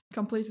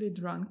 Completely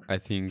drunk. I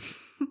think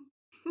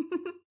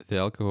the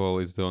alcohol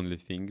is the only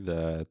thing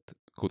that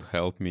could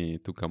help me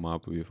to come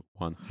up with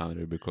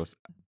 100, because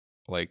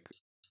like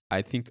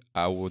I think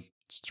I would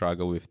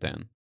struggle with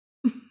 10.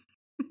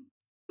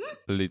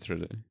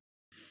 Literally.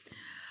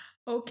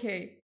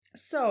 Okay,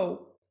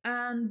 so,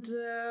 and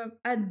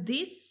at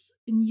this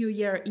New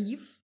Year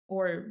Eve,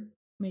 or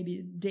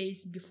maybe day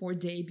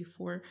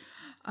before,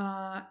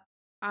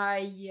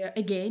 I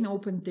again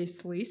opened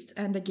this list,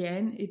 and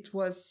again it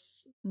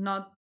was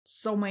not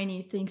so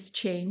many things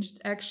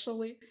changed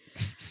actually,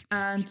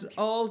 and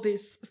all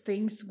these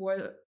things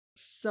were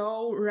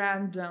so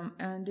random,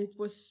 and it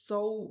was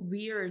so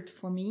weird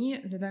for me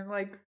that I'm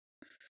like,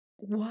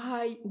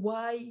 why?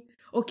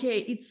 Okay,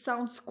 it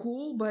sounds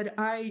cool, but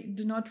I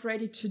do not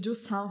ready to do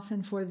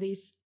something for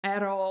this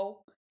at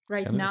all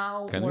right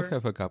now. Can we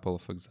have a couple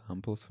of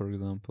examples, for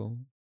example?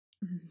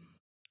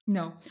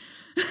 No.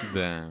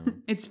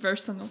 Damn. It's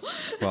personal.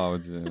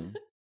 Claudia.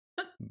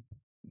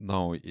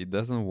 No, it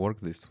doesn't work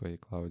this way,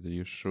 Claudia.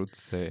 You should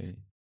say.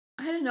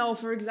 I don't know,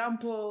 for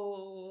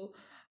example,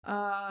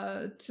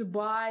 to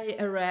buy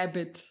a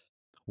rabbit.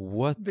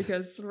 What?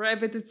 Because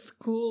rabbit is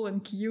cool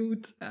and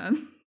cute, and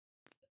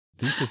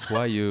this is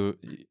why you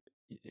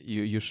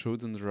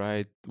shouldn't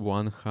write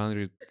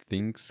 100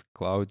 things,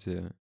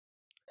 Claudia.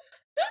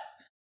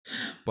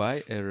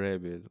 Buy a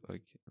rabbit.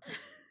 Okay.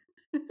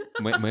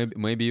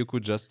 Maybe you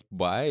could just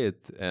buy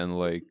it and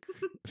like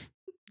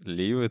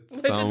leave it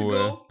let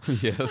somewhere. it go.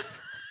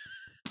 Yes.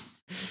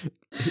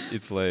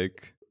 It's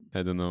like,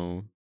 I don't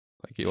know,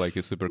 like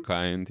you're super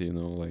kind, you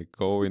know, like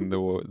go in the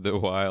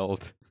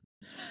wild.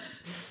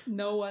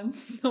 No one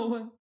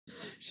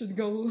should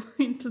go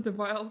into the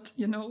wild,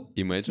 you know.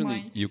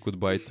 Imagine you could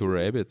buy 2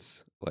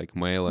 rabbits, like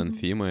male and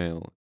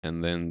female,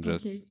 and then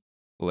just Okay.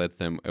 let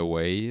them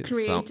away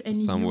Create a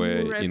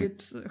somewhere new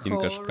rabbit in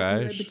hole,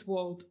 Kashkash. rabbit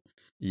world.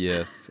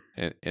 Yes,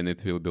 and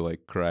it will be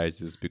like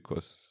crisis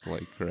because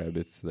like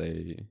rabbits,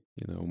 they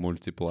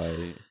multiply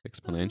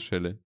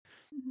exponentially.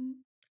 Mhm.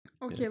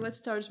 Okay, Yeah. let's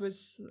start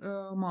with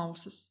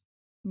mouses.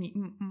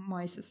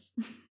 Mices.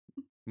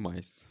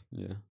 Mice.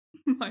 Yeah.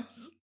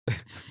 Mice.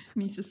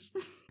 Mices.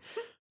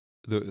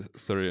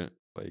 Sorry,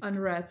 like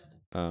And rats.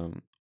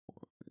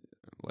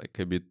 like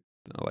a bit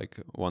like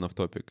one off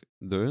topic.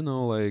 Do you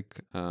know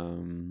like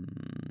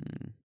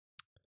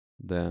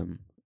the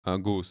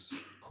goose?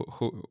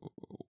 Who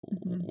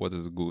Mhm. what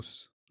is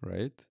goose,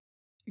 right?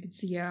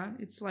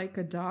 It's like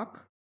a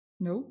duck.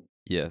 No?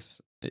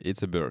 Yes,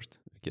 it's a bird.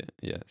 Okay,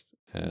 yes.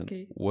 And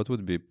Okay. what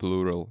would be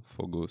plural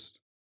for goose?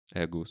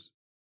 A goose.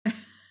 I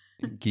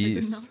don't know.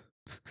 Geese.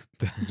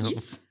 Damn,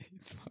 Geese?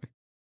 it's fine.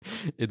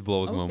 It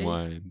blows my Okay.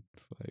 mind.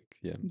 Like,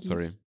 yeah,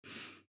 sorry. Geese.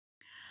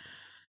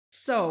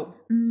 So,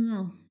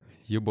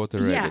 You bought a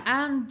rabbit.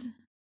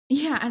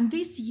 and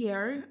this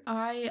year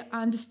I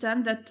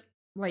understand that,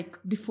 like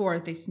before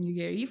this New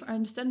Year Eve, I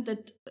understand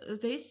that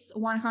this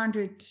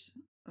 100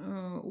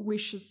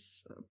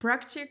 wishes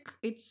practic,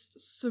 it's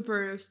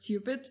super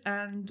stupid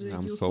and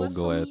I'm so useless for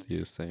glad me.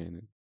 you're saying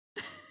it.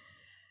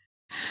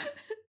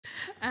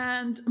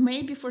 And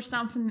maybe for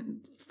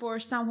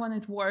someone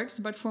it works,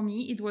 but for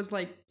me it was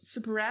like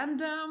super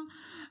random.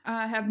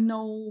 I have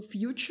no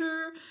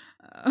future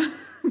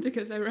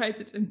because I write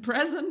it in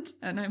present,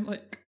 and I'm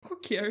like, who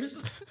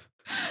cares?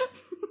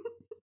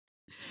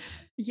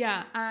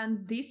 Yeah,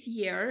 and this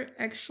year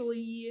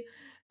actually,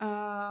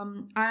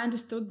 I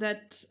understood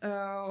that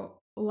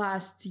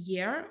last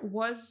year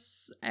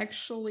was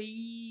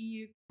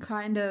actually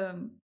kind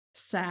of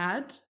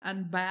sad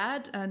and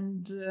bad,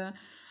 and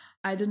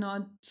I did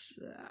not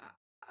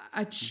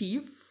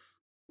achieve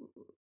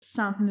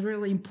something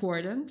really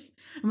important.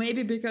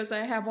 Maybe because I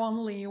have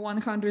only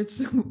 100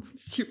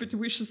 stupid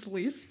wishes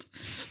list.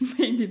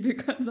 Maybe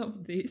because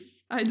of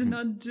this, I do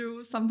not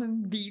do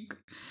something big.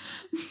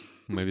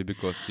 Maybe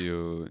because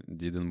you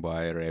didn't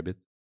buy a rabbit.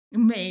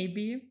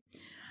 Maybe.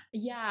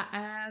 Yeah,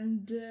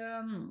 and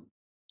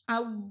I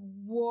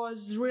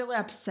was really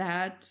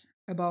upset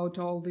about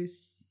all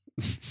this,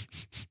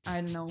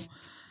 I don't know,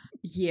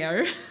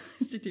 year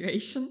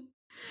situation.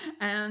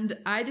 And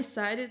I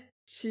decided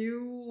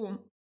to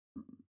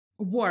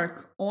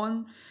work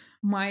on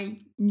my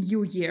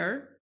new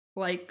year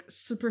like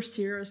super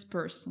serious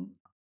person.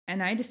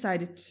 And I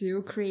decided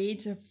to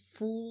create a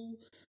full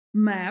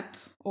map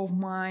of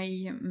my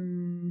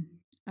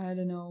I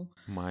don't know,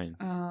 Mind.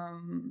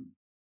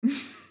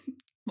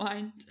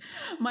 mind,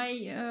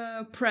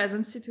 my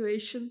present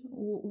situation,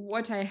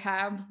 what I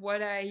have,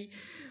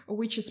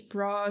 which is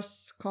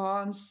pros,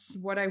 cons,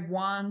 what I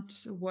want,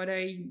 what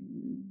I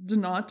do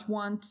not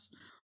want,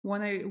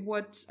 what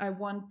I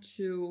want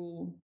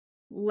to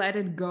let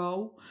it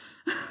go,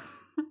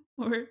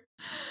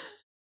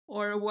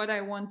 or what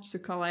I want to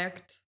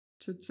collect,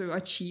 to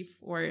achieve,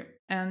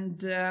 and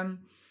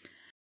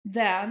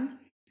then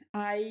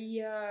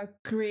I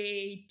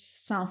create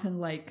something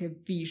like a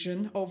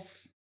vision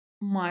of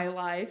my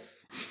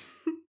life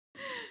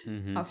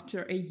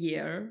after a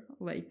year.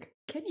 Like,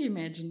 can you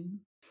imagine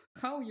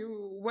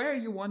where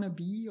you want to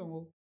be,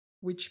 or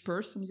which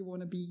person you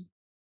want to be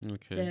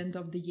Okay. the end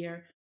of the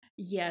year?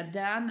 Yeah,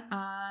 then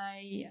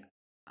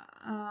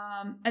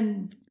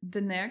and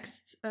the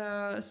next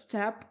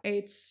step,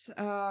 it's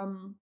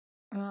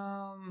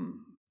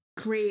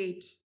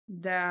create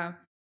the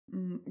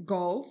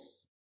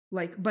goals,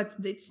 like, but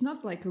it's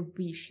not like a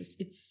wishes,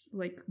 it's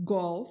like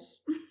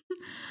goals.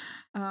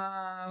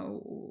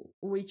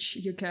 Which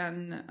you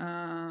can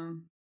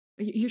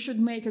you should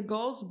make a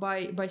goals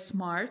by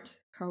smart.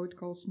 How it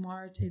calls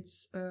smart,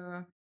 it's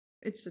a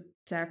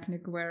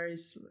technique where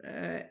is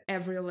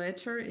every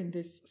letter in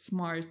this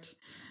smart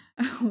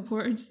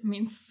words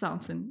means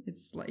something.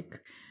 It's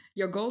like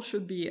your goal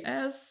should be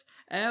SMART,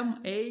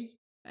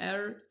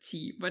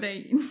 but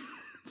I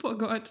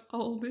forgot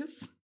all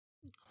this.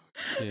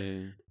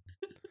 Okay.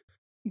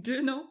 Do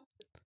you know?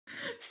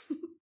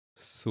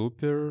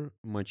 Super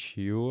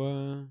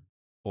mature,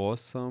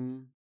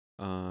 awesome,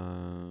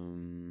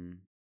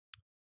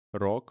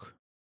 rock,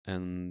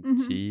 and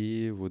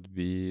T would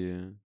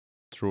be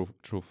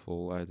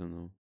truthful. I don't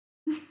know.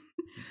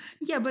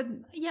 Yeah, but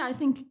yeah, I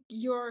think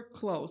you're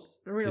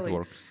close, really. It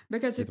works.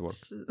 Because it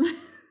works.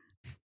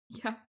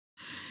 Yeah,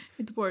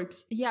 it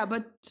works. Yeah,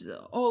 but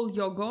all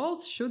your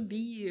goals should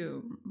be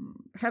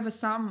have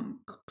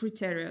some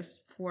criteria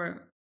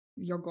for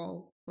your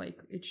goal.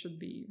 Like, it should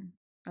be,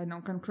 I don't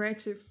know,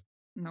 concretive,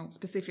 no,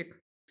 specific.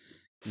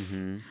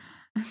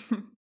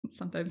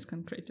 Sometimes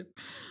concretive,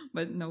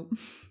 but no,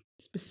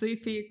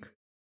 specific.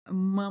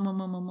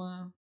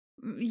 Mama.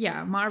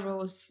 Yeah,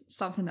 marvelous,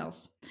 something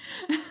else.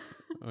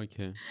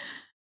 Okay.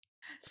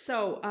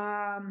 So,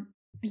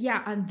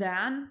 yeah, and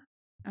then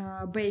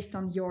based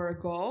on your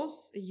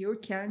goals, you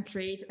can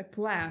create a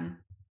plan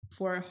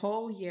for a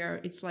whole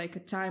year. It's like a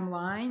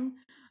timeline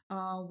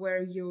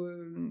where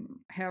you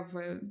have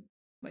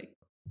like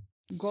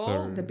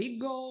goal, the big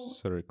goal.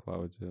 Sorry,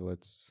 Claudia.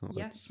 Let's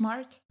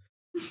Smart.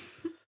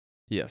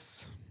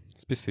 Yes.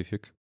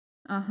 Specific.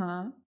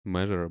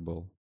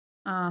 Measurable.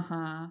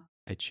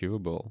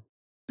 Achievable.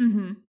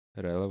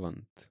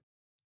 Relevant.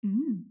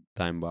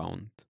 Time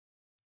bound.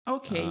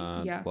 Okay.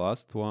 The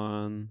last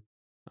one,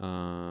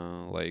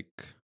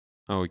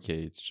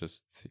 okay, it's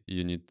just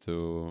you need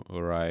to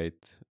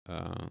write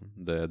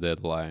the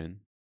deadline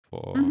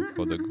for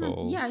the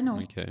goal. Yeah, I know.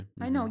 Okay.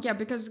 I know. Yeah,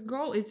 because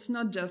goal, it's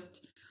not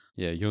just.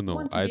 Yeah, you know.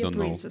 Want to I be don't a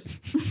princess.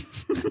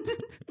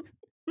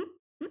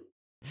 know.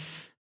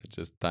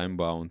 Just time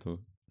bound.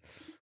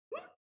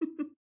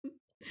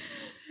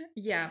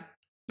 Yeah,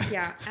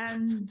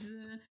 and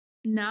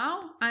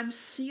now I'm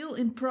still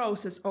in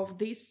process of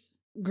this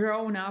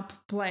grown-up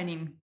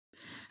planning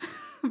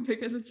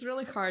because it's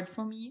really hard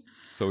for me.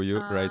 So you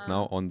right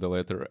now on the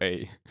letter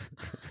A.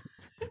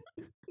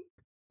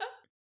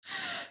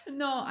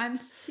 No, I'm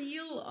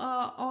still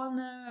on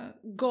the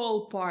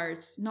goal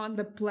part, not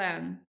the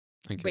plan,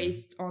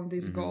 based on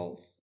these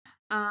goals.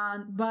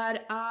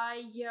 But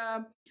I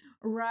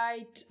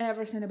write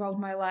everything about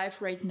my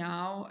life right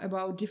now,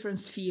 about different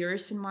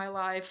spheres in my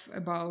life,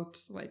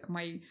 about like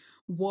my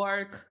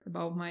work,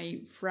 about my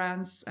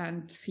friends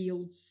and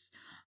fields,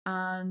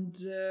 and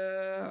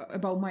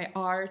about my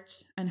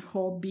art and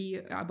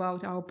hobby,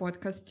 about our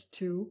podcast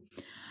too.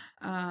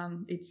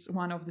 It's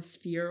one of the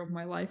sphere of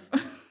my life.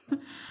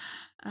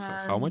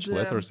 How much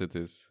letters it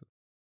is?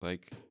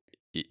 Like,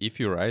 if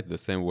you write the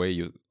same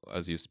way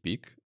as you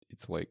speak,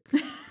 it's like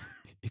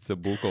it's a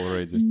book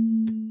already.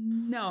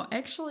 No,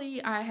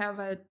 actually, I have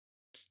a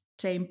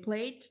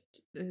template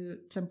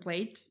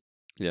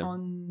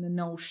on the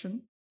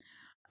Notion,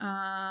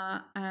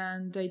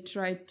 and I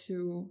try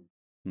to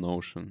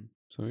Notion.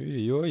 So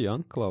you're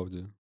young,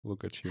 Claudia.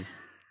 Look at you.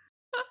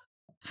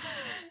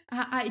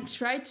 I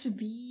try to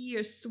be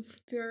a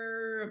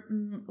super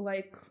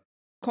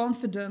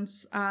confident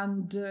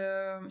and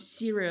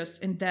serious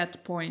in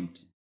that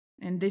point,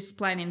 in this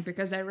planning,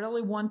 because I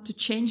really want to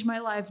change my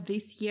life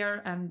this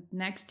year and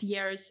next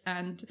years,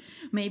 and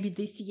maybe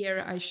this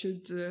year I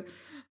should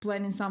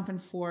plan in something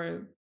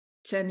for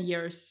 10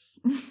 years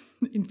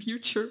in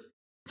future,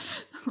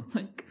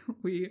 like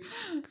we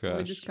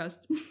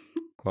discussed.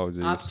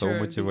 Claudia, you're so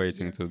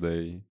motivating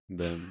today.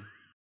 Then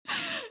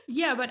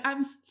yeah, but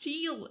I'm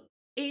still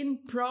in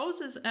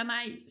process, and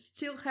I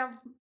still have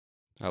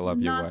your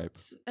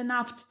vibe.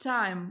 Enough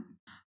time.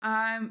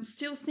 I'm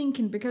still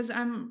thinking because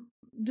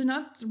do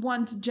not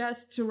want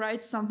just to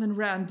write something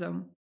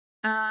random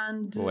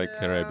and like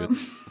a rabbit.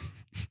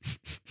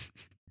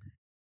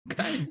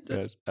 Kind of.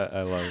 Gosh,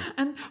 I love it.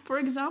 And for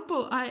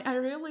example, I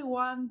really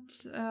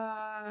want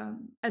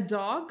a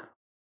dog,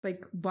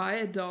 like buy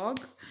a dog,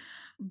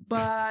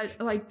 but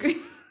like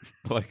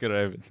like a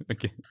rabbit.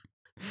 Okay.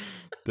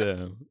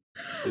 Damn.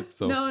 It's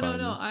so funny.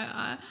 No.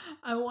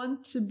 I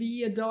want to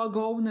be a dog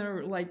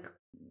owner like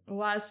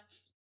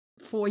last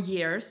 4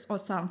 years or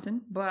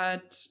something,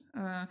 but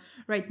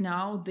right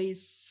now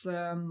this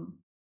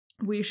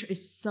wish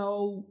is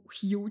so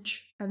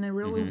huge and I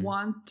really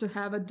want to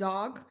have a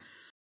dog.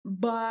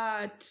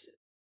 But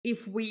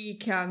if we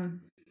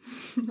can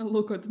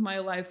look at my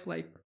life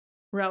like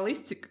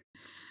realistic,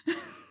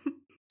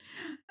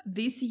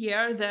 this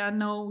year there are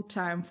no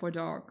time for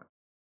dog.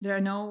 There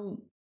are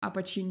no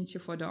opportunity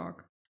for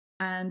dog.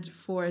 And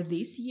for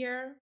this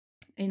year,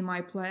 in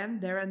my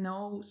plan, there are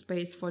no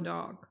space for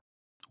dog.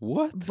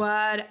 What?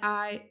 But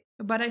I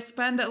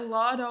spend a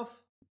lot of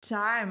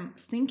time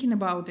thinking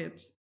about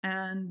it,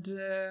 and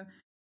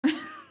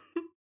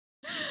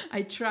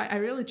I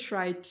really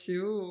try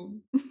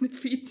to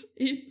fit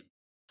it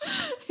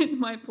in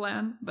my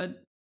plan,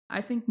 but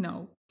I think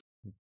no.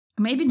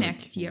 Maybe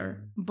next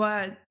year.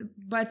 But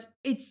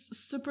it's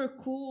super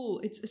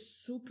cool.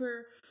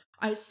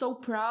 I'm so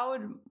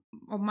proud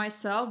of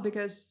myself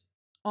because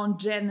on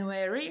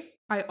January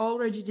I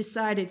already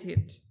decided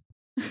it.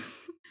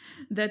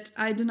 That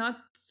I do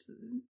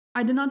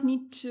not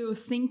need to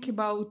think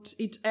about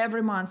it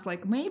every month,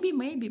 like maybe.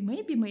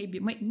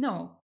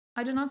 No,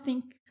 I do not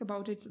think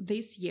about it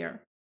this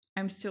year.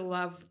 I still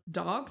love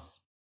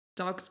dogs.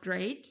 Dogs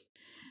great.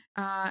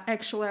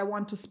 Actually, I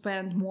want to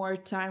spend more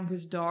time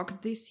with dogs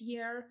this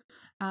year,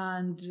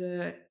 and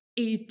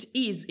it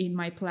is in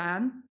my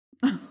plan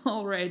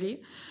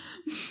already.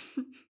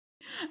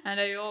 And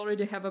I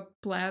already have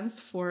plans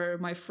for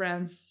my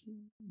friends'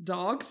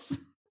 dogs.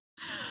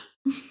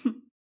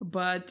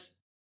 But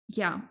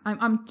yeah,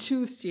 I'm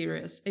too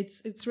serious.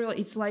 It's really,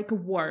 it's like a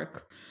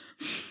work.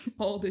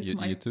 All this.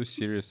 You're too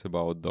serious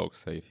about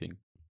dogs, I think.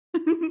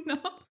 No,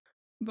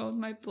 about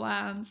my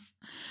plans,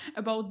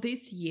 about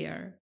this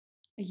year.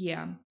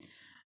 Yeah,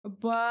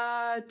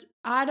 but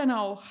I don't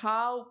know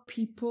how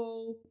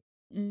people,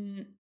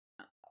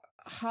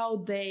 how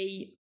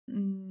they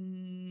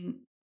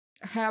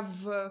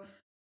have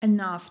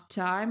enough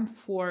time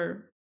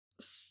for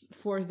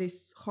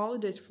this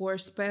holidays, for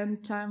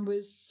spend time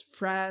with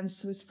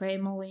friends, with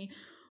family,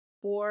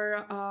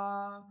 for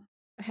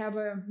have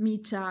a me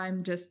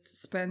time, just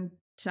spend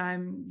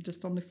time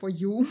just only for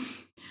you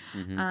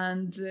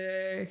and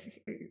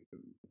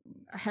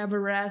have a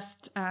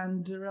rest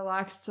and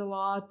relaxed a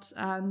lot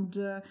and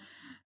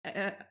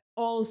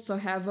also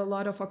have a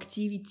lot of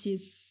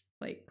activities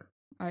like,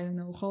 I don't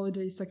know,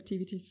 holidays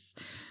activities,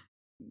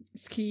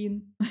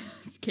 skiing,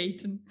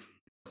 skating,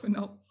 who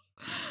knows?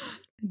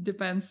 It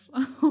depends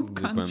on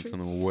country. Depends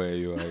on where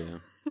you are.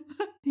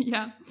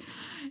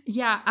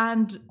 Yeah,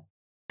 and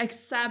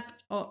accept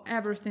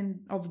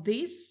everything of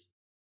this,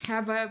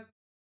 have a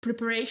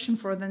preparation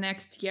for the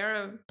next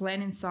year,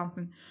 planning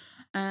something.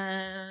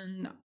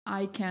 And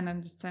I can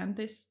understand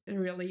this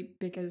really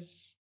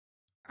because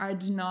I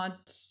do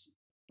not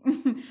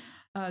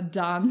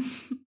done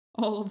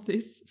all of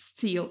this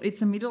still. It's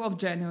the middle of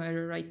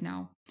January right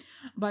now,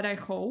 but I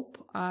hope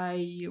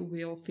I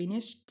will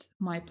finish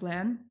my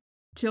plan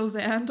till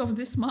the end of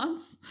this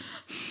month.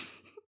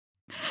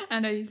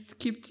 And I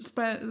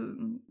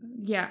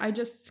I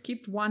just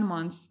skipped 1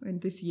 month in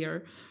this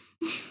year.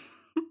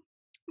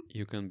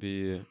 You can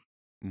be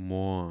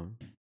more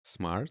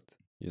smart,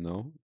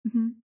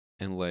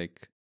 and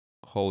like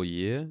whole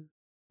year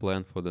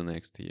plan for the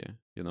next year,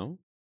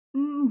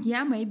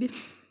 Yeah, maybe.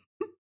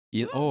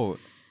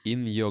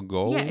 In your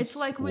goals, it's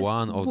like with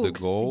one of the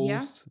books,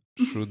 goals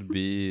should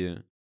be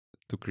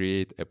to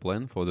create a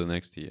plan for the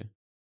next year.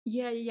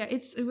 Yeah.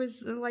 It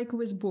was like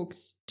with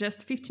books,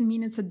 just 15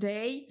 minutes a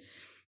day.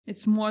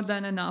 It's more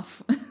than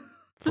enough.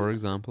 For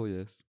example,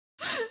 yes.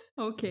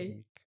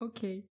 Okay.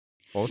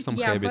 Awesome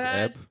habit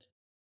app.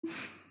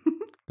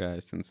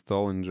 Guys,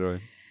 install,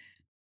 enjoy.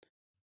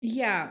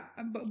 Yeah,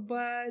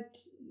 but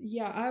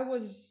yeah, I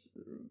was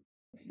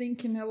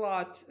thinking a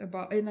lot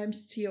about, and I'm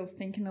still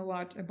thinking a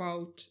lot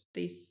about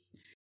this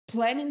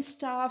planning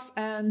stuff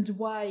and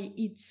why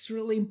it's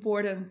really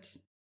important,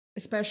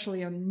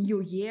 especially on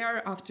New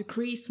Year, after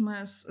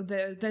Christmas,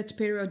 that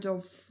period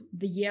of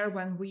the year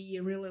when we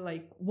really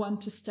like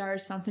want to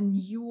start something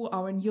new,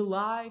 our new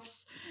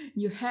lives,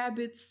 new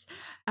habits,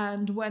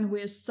 and when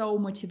we're so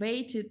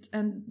motivated.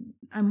 And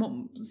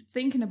I'm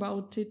thinking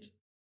about it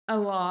a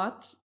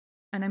lot,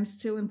 and I'm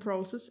still in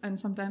process. And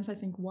sometimes I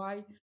think,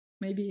 why?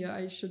 Maybe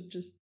I should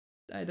just,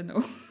 I don't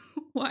know,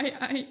 why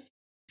I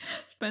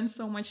spend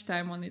so much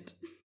time on it.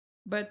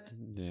 But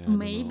yeah,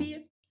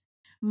 maybe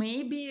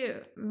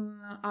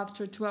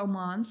after 12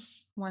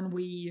 months, when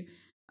we,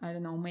 I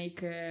don't know,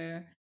 make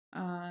a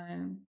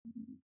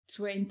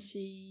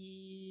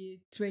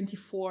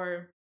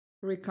 2024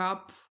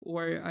 recap,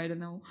 or I don't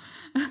know,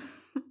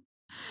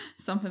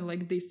 something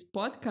like this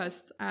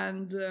podcast,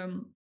 and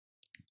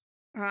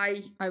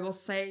I will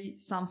say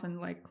something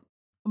like,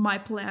 my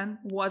plan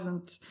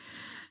wasn't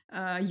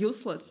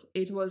useless,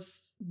 it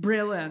was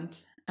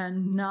brilliant,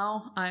 and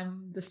now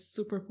I'm the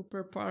super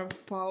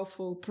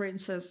powerful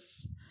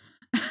princess.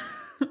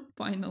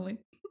 Finally.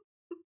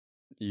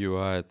 You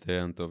are at the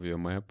end of your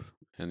map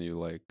and you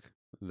like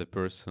the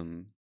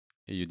person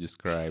you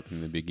described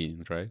in the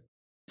beginning, right?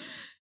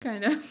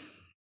 Kind of.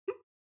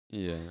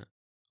 Yeah.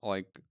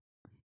 Like,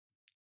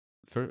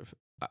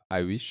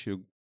 I wish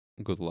you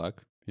good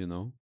luck,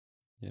 Yeah.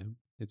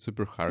 It's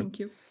super hard. Thank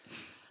you.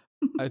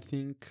 I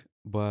think,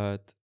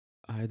 but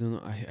I don't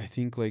know. I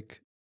think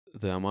like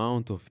the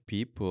amount of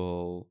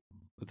people,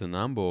 the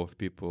number of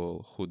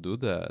people who do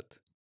that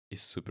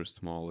is super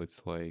small.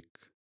 It's like,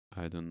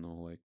 I don't know,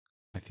 like,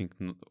 I think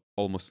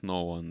almost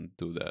no one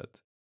do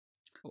that.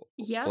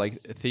 Yes. Like,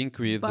 think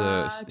with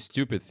the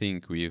stupid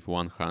thing with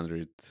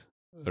 100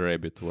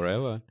 rabbit,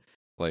 wherever.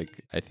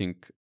 Like, I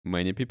think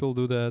many people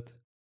do that.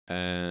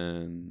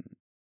 And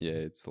yeah,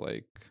 it's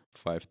like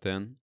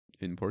 5-10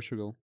 in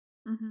Portugal.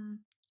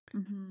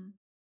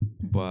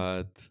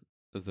 But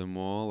the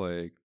more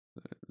like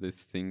this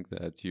thing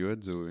that you are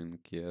doing,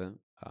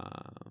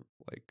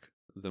 like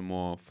the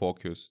more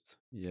focused,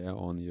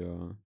 on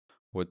your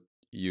what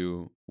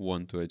you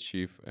want to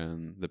achieve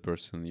and the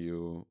person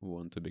you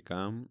want to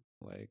become.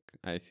 Like,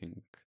 I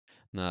think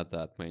not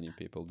that many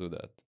people do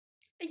that.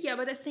 Yeah,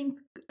 but I think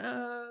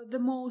the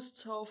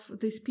most of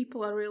these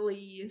people are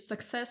really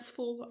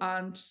successful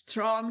and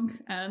strong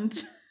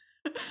and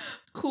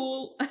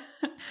cool,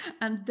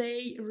 and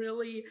they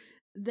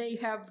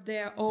have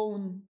their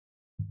own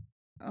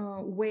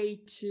way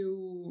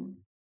to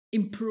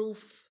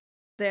improve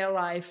their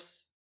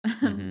lives,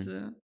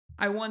 and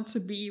I want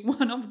to be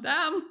one of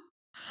them.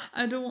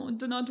 I do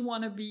not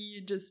want to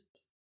be just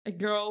a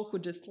girl who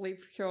just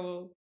live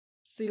her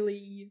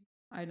silly,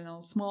 I don't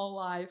know, small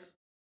life.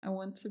 I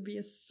want to be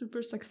a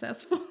super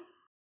successful.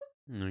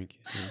 Okay.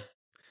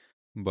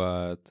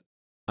 But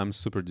I'm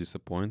super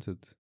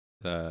disappointed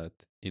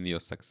that in your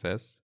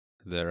success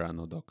there are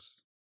no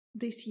dogs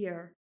this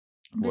year.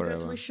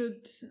 Because we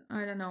should,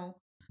 I don't know,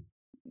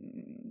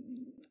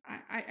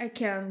 I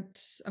can't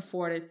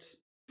afford it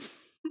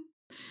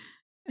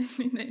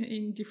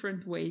in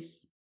different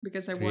ways.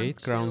 Because I want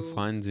to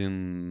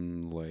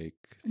crowdfunding, like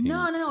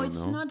no,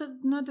 it's not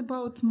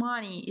about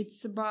money.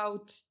 It's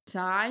about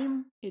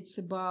time. It's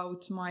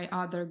about my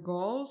other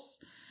goals.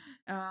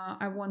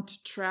 I want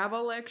to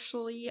travel.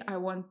 Actually, I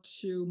want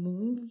to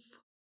move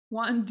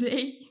one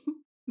day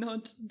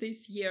not this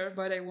year,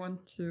 but I want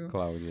to.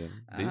 Claudia,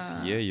 this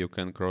year you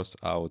can cross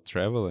out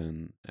traveling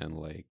and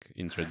like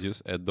introduce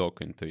a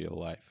dog into your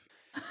life.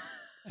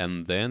 And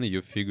then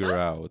you figure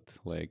out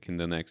like in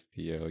the next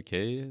year,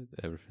 okay,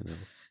 everything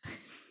else.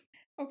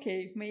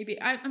 Okay, maybe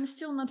I'm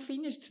still not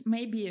finished.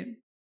 Maybe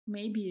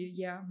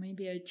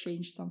I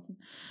changed something.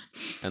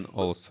 And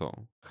also,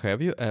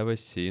 have you ever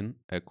seen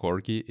a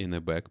corgi in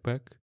a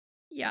backpack?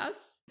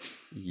 Yes.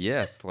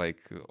 Yes,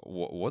 like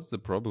what's the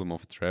problem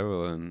of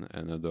traveling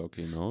and a dog?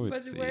 You know,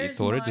 But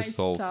it's already my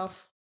solved.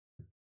 Stuff?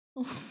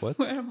 What?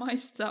 Where are my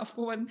stuff?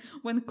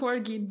 When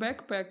corgi in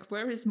backpack,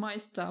 where is my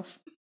stuff?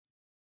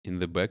 In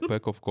the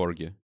backpack of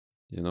corgi.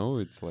 You know,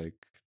 it's like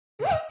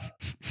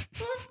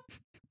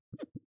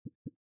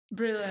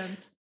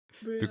Brilliant.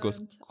 because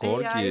AI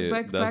corgi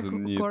backpack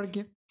doesn't need.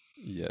 corgi.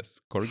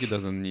 Yes, corgi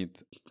doesn't need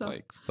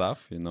like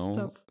stuff, you know.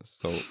 Stuff.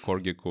 So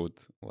corgi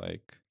could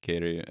like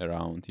carry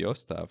around your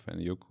stuff,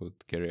 and you could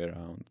carry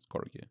around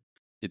corgi.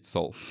 It's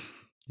solved,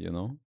 you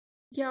know.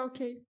 Yeah.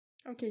 Okay.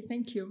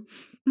 Thank you.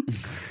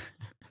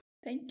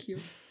 Thank you.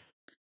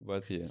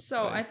 But yeah.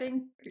 So I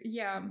think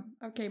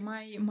okay.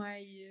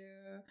 My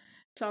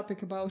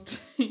topic about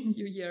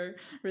New Year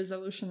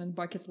resolution and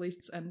bucket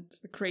lists and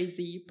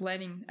crazy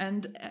planning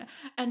and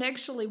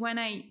actually when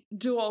I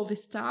do all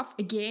this stuff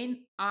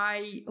again,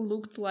 I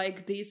looked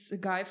like this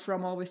guy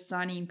from Always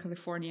Sunny in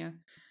California.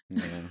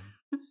 Yeah.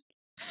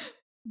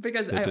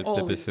 Because I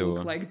always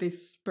look like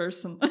this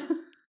person.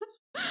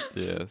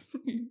 Yes.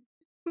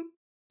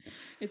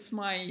 It's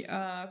my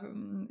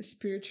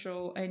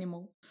spiritual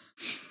animal.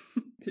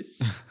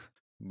 This.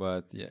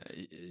 But yeah,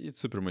 it's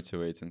super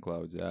motivating,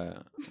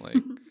 Claudia.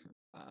 Like,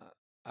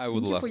 I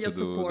would love to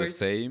do the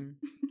same.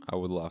 I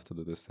would love to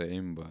do the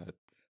same, but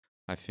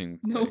I think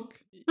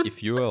like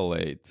if you are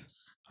late,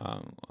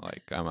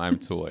 like I'm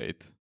too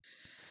late.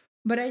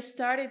 But I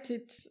started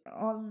it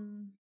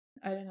on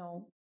I don't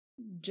know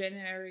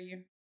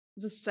January,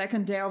 the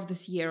second day of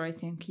this year, I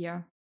think.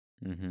 Yeah.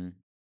 Mm-hmm.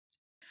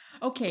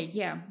 Okay,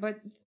 yeah, but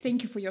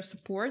thank you for your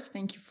support.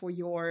 Thank you for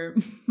your,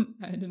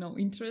 I don't know,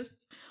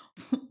 interest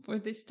for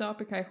this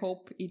topic. I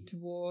hope it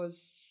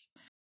was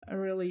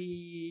really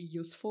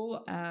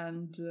useful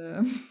and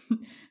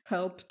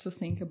help to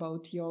think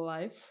about your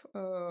life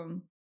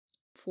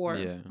for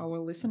our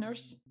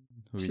listeners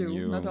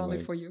too, not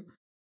only for you.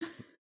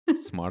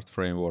 Smart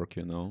framework,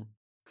 you know.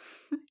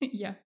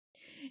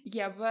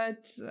 Yeah,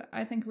 but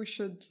I think we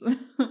should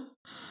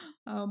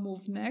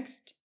move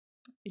next.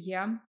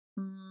 Yeah.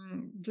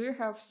 Do you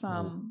have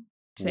some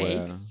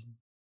takes?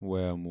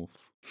 Where move,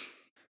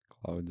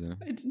 Claudia?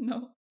 I don't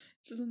know.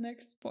 To the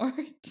next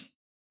part.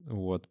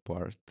 What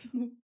part?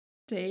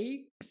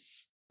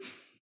 Takes.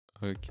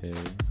 Okay.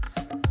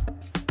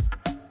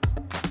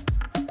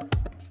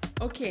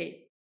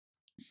 Okay.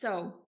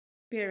 So,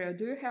 Pero,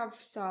 do you have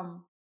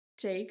some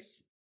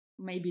takes?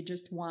 Maybe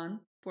just one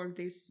for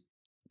this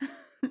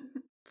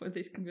for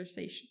this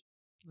conversation.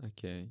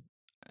 Okay.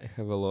 I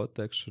have a lot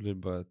actually,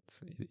 but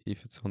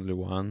if it's only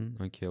one,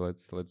 okay,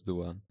 let's do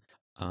one.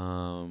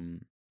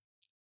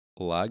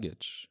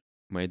 Luggage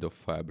made of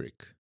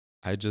fabric.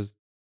 I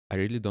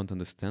really don't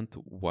understand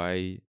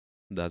why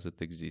does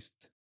it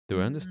exist. Do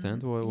you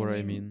understand what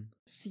I mean?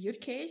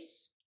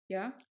 Suitcase?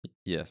 Yeah.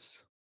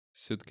 Yes,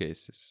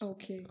 suitcases.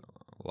 Okay.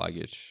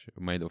 Luggage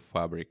made of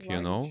fabric. You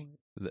know,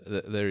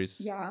 there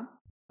is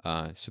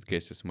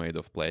suitcases made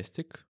of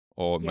plastic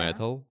or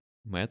metal.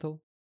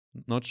 Metal?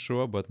 Not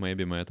sure, but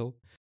maybe metal.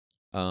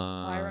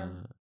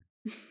 Iron.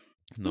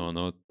 No,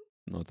 not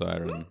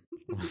iron.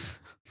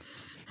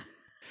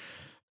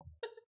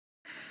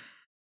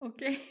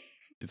 Okay.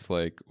 It's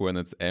like when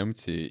it's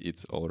empty,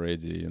 it's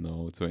already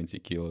 20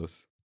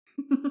 kilos.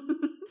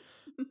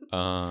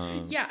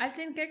 Yeah, I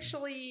think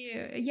actually,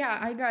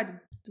 I got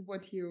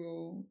what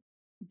you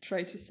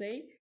try to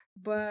say,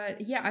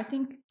 but yeah, I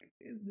think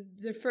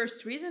the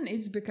first reason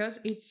is because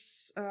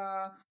it's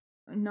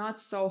not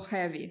so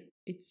heavy.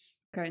 It's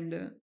kind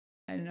of,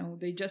 I don't know,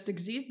 they just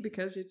exist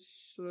because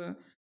it's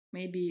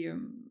maybe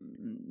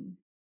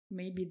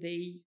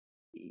they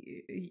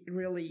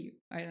really,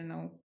 I don't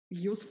know,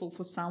 useful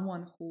for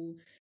someone who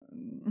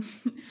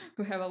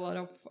who have a lot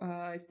of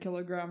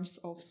kilograms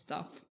of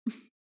stuff.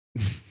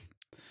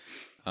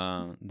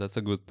 That's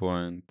a good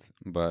point,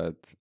 but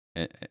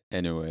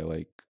anyway,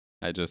 like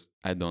I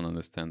don't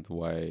understand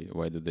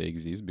why do they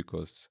exist,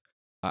 because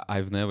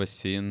I've never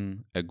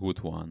seen a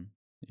good one,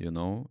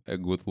 a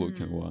good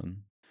looking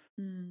one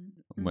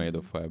made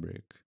of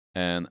fabric.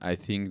 And I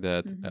think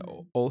that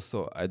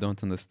also I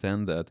don't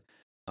understand that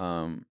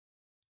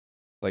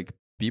like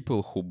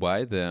people who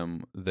buy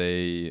them,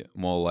 they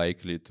more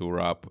likely to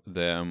wrap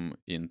them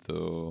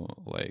into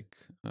like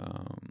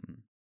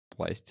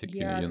plastic,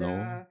 you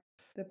know.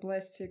 The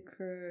plastic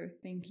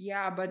thing,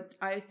 yeah, but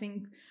I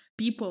think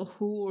people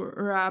who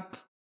wrap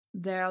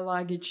their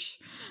luggage,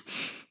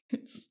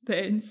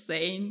 they're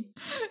insane.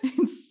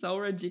 It's so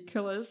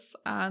ridiculous.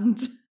 And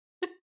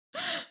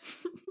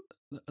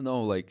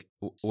no, like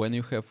when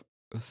you have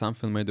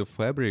something made of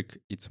fabric,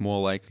 it's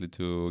more likely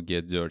to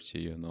get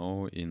dirty,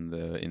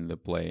 in the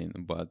plane.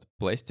 But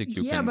plastic,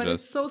 you Yeah, can but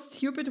it's just so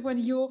stupid when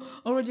you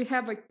already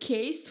have a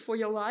case for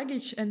your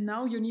luggage and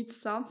now you need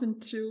something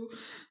to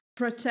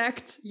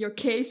protect your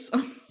case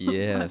on the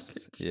yes,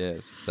 luggage.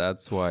 yes.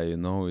 That's why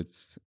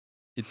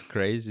it's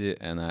crazy,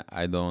 and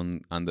I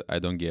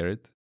don't get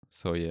it.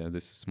 So yeah,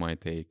 this is my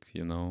take.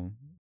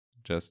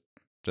 Just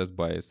just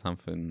buy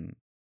something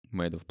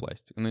made of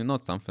plastic. No,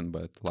 not something,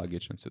 but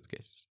luggage and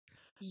suitcases.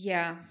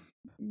 Yeah,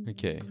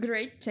 Okay.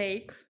 great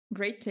take.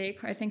 Great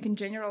take. I think in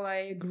general I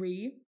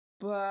agree,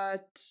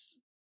 but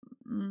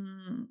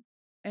mm,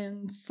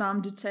 in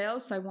some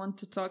details I want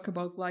to talk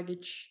about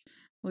luggage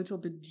a little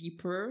bit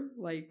deeper,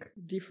 like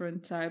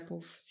different type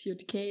of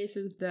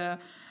suitcases, the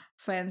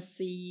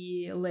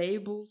fancy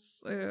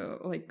labels,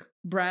 like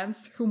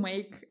brands who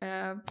make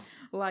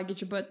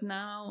luggage. But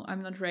now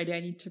I'm not ready. I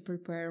need to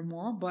prepare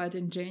more. But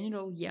in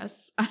general,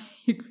 yes, I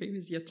agree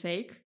with your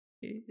take.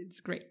 It's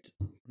great.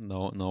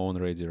 No, no one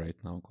ready right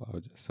now,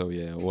 Claudia. So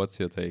yeah, what's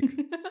your take?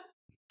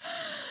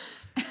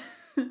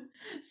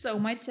 So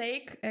my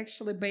take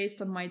actually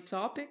based on my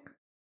topic,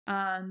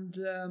 and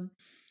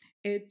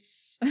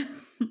it's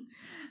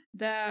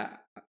the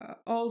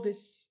all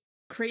this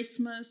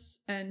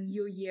Christmas and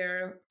New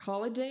Year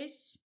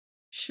holidays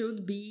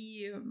should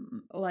be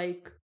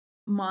like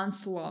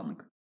months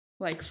long,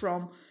 like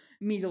from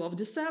middle of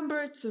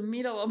December to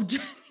middle of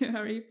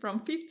January, from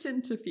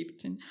 15 to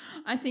 15.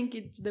 I think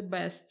it's the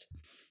best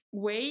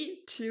way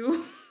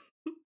to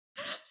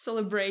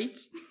celebrate,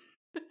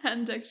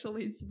 and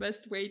actually it's the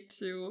best way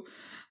to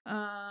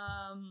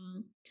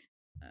um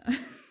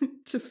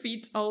to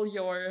fit all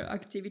your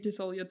activities,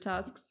 all your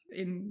tasks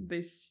in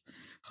these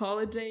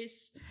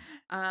holidays.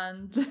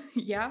 And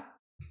yeah,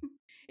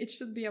 it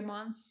should be a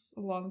month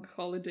long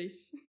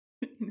holidays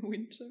in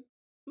winter.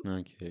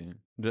 Okay,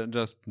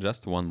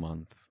 just 1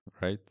 month,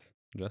 right?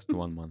 Just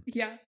 1 month.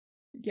 Yeah,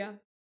 yeah,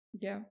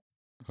 yeah.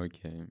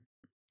 Okay.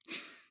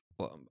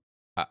 Well,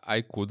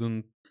 I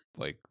couldn't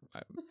like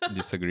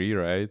disagree,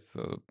 right?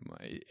 So,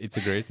 it's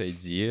a great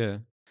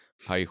idea.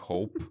 I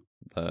hope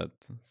that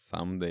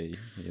someday,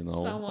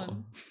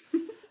 Someone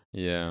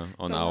yeah,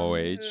 on our someone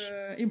age,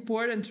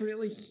 important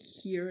really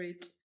hear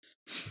it.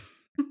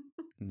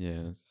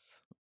 yes,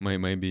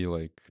 maybe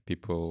like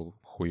people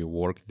who you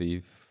work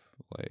with,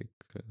 like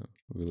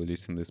will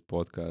listen this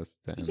podcast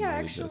and Yeah,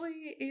 they just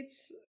actually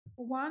it's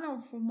one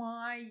of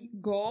my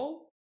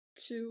goal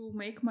to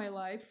make my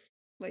life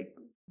like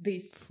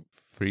this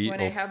free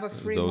when I of have a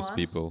free those month.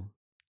 people,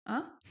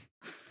 Huh?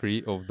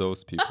 free of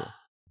those people.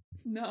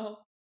 No.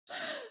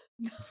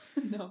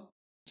 No.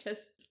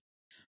 Just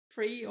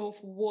free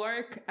of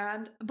work,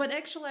 and but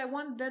actually I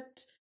want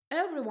that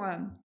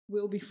everyone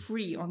will be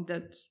free on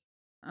that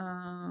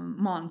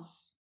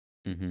months,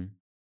 Mm-hmm.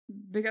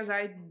 because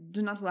I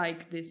do not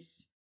like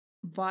this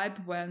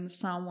vibe when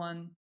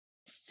someone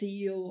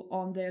still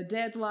on their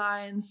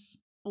deadlines,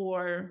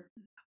 or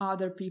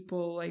other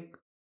people like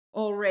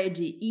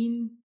already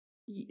in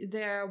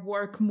their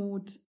work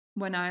mood,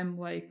 when I'm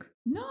like,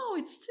 no,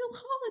 it's still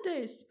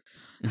holidays.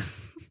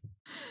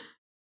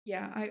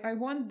 Yeah, I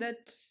want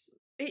that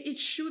it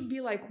should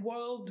be like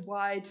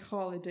worldwide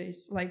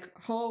holidays, like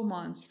whole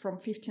months from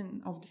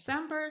 15th of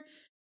December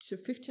to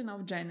 15th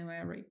of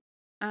January.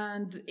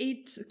 And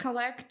it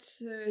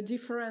collects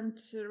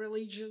different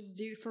religious,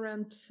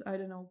 different, I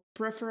don't know,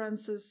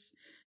 preferences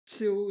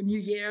to New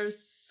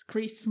Year's,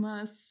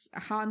 Christmas,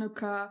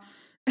 Hanukkah,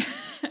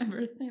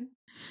 everything.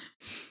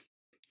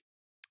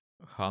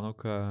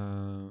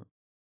 Hanukkah.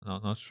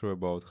 Not sure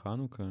about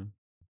Hanukkah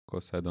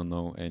because I don't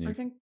know I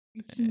think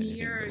it's anything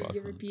near about Hanukkah.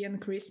 European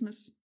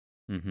Christmas.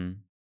 Mm-hmm.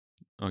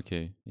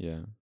 Okay,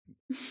 yeah.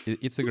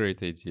 It's a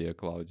great idea,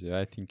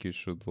 Claudia. I think you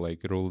should like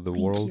rule the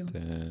Thank world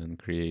you. and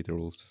create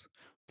rules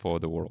for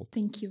the world.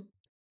 Thank you.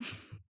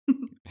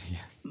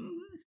 Yes.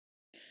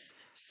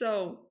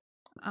 So,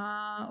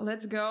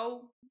 let's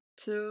go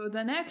to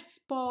the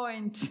next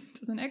point,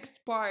 to the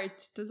next part,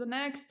 to the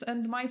next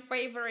and my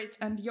favorite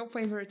and your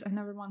favorite and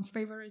everyone's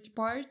favorite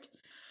part,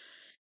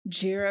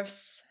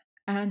 giraffes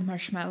and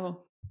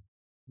marshmallow.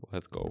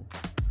 Let's go.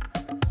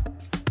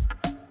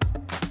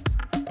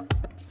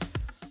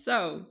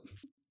 So,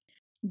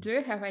 do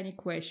you have any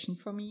question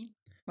for me?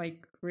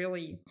 Like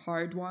really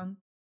hard one?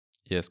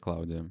 Yes,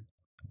 Claudia.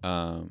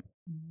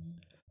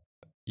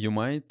 You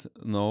might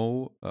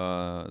know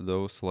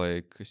those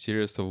like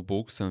series of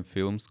books and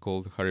films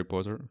called Harry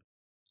Potter.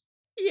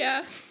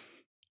 Yeah.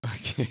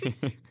 Okay.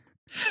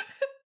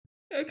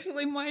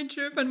 Actually, my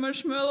giraffe and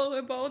marshmallow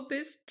about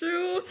this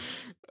too.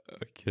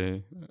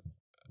 Okay.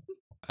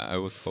 I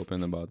was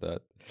hoping about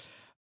that.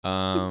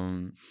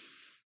 Um,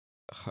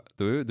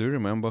 do you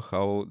remember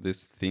how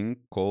this thing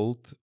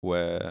called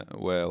where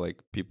like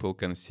people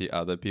can see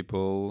other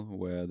people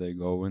where they're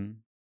going?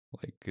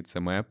 Like it's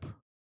a map.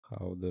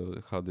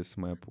 How this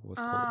map was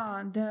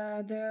called?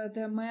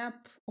 The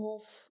map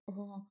of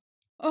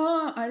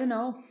I don't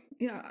know.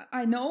 Yeah,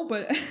 I know,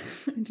 but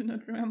I do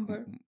not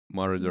remember.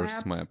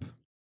 Marauders map.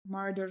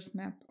 Marauders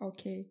map.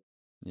 Okay.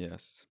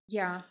 Yes.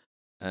 Yeah.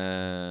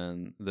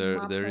 and there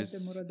Mapa is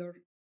Demorador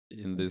in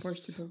in this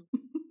Portugal.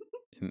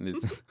 in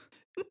this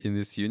in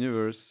this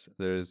universe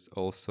there is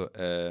also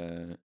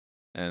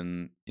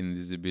an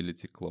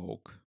invisibility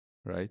cloak,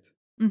 right?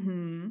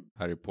 Mm-hmm.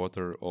 Harry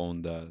Potter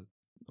owned that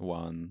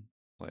one,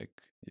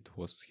 like it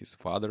was his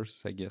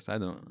father's, I guess. I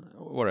don't,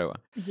 whatever.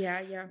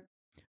 Yeah.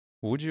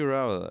 Would you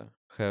rather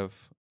have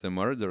the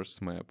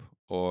murder's map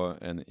or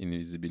an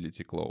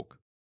invisibility cloak?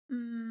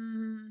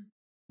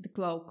 The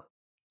cloak.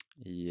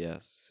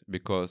 Yes,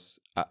 because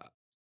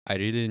I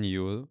really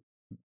knew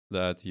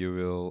that you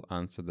will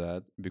answer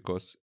that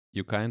because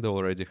you kind of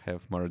already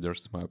have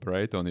murder's map,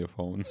 right, on your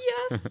phone.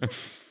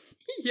 Yes.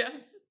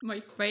 Yes. My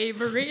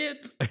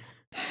favorite.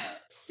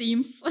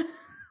 Sims.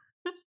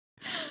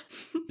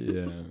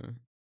 Yeah.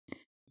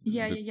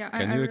 Yeah.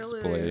 Can I you really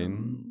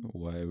explain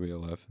why we are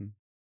laughing?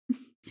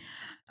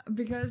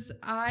 because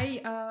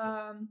I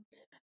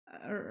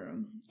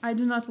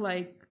do not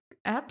like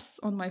apps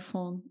on my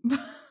phone,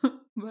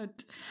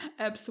 but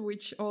apps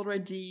which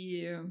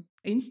already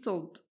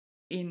installed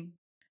in.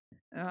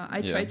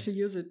 I try Yeah. to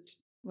use it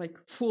like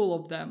full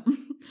of them.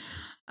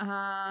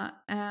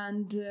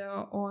 And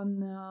on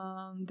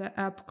the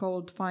app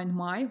called Find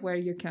My, where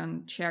you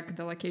can check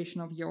the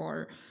location of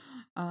your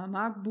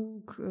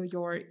MacBook,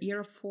 your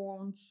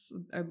earphones,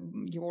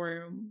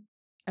 your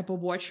Apple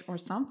Watch, or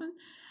something,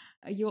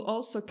 you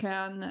also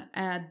can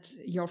add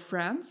your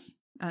friends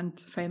and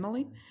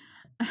family.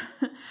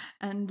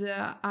 And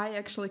I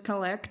actually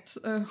collect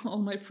all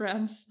my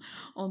friends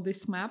on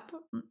this map,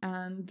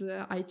 and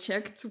I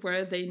checked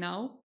where they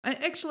now.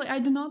 I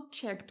do not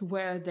checked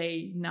where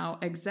they now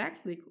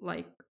exactly,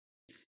 like,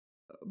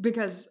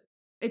 because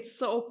it's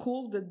so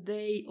cool that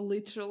they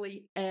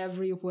literally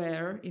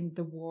everywhere in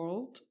the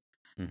world,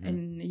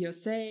 in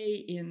USA,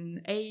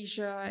 in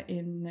Asia,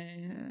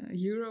 in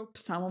Europe,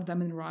 some of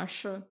them in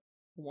Russia.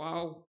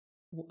 Wow,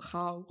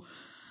 how?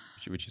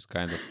 Which is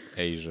kind of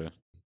Asia.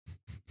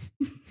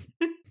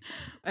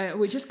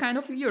 Which is kind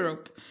of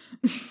Europe.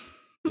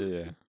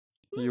 Yeah.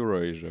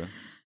 Eurasia.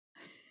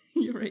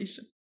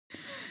 Eurasia.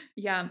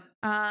 Yeah,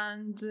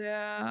 and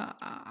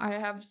I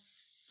have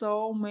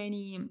so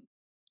many,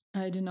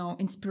 I don't know,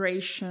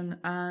 inspiration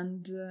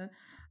and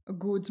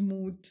good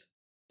mood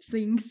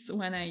things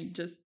when I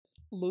just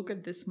look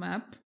at this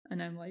map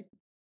and I'm like,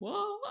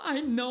 well, I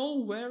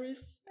know where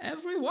is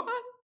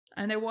everyone,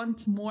 and I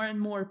want more and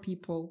more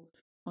people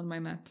on my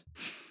map.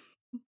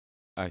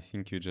 I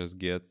think you just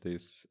get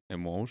these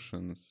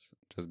emotions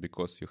just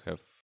because you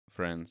have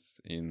friends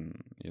in,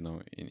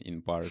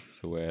 in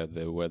parts where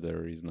the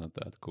weather is not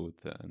that good,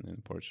 and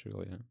in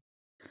Portugal. Yeah.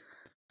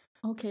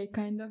 Okay,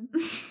 kind of.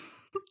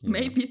 Yeah.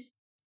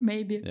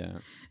 Maybe. Yeah.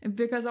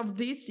 Because of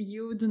this,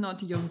 you do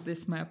not use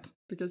this map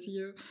because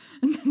you're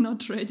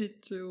not ready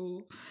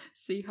to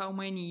see how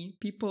many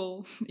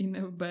people in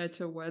a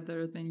better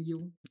weather than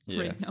you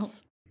right now.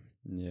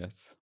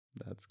 Yes,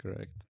 that's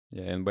correct.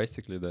 Yeah, and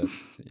basically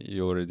that's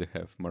you already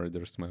have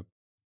murder's map.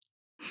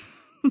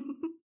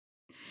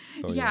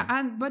 So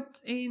Yeah, but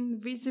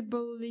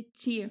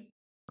invisibility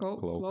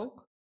cloak.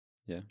 cloak.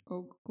 Yeah.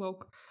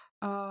 Cloak.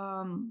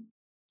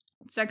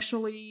 It's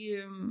actually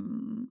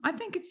I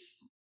think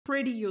it's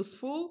pretty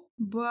useful,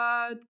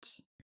 but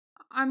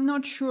I'm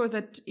not sure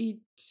that it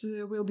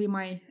will be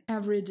my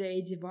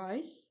everyday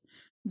device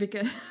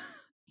because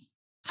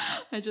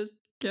I just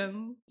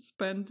can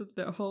spend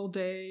the whole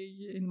day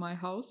in my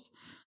house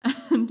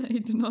and I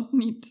do not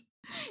need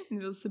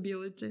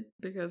invisibility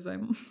because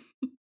I'm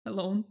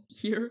alone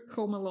here,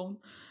 home alone.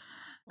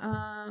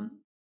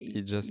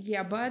 It just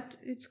Yeah, but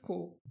it's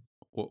cool.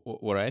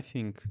 what I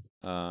think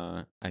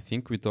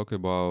we talked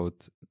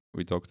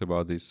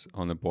about this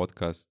on a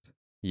podcast.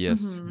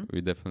 Yes,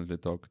 we definitely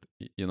talked.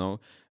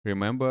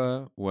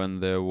 Remember when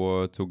there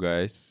were two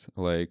guys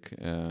like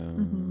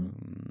in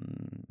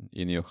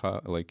your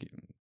like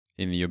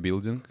in your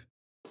building,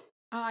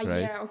 right?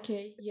 Yeah,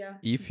 okay, yeah.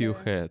 If you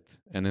had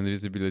an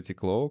invisibility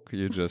cloak,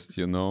 you just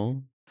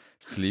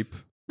sleep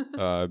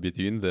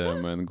between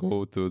them and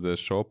go to the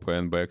shop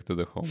and back to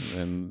the home,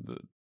 and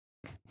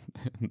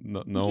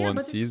no Yeah, one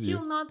but it's sees you.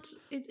 still not.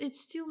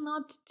 It's still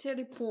not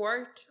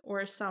teleport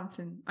or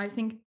something. I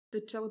think the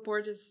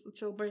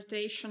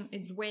teleportation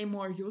is way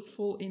more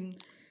useful in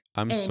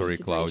I'm any sorry,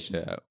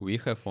 situation. Claudia. We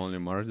have only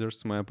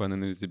murder's map and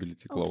an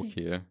invisibility cloak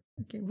here.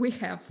 Okay, we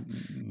have.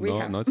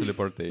 No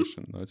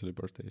teleportation. No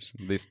teleportation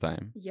this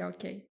time. Yeah,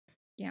 okay.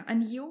 Yeah,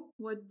 and you?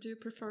 What do you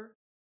prefer?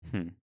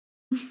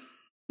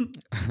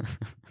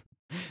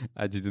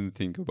 I didn't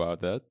think about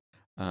that.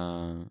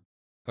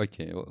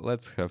 Okay,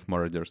 let's have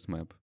murder's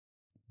map.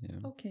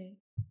 Yeah. Okay.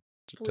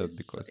 Just Please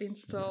because.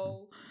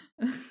 install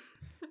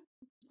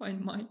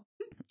Find My.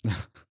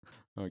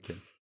 Okay.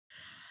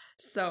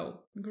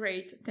 So,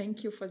 great.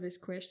 Thank you for this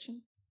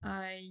question.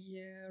 I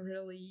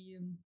really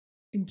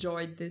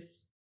enjoyed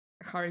this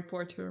Harry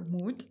Potter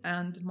mood,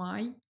 and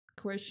my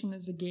question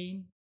is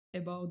again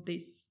about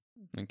this.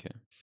 Okay.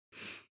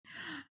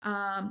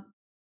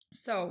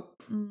 So,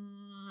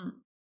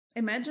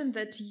 imagine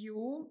that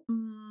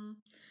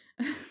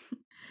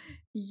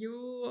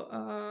you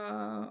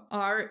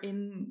are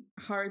in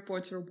Harry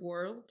Potter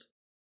world.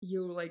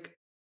 You like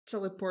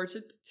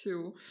teleported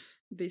to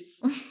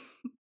this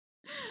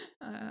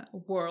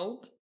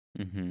world,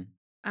 Mm-hmm.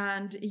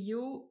 and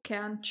you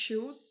can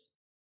choose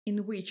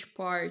in which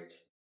part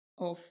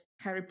of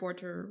Harry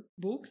Potter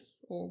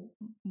books or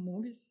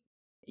movies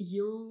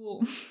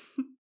you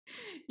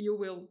you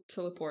will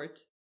teleport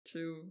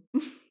to.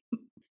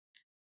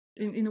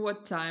 In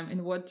what time,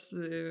 in what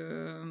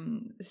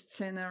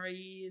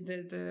scenery,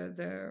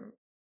 the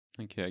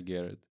Okay, I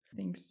get it.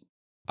 things.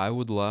 I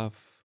would love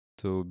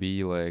to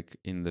be like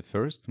in the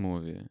first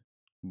movie,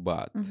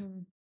 but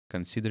Mhm.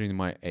 considering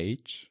my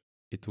age,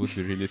 it would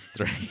be really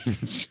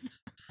strange.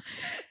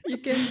 You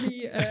can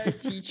be a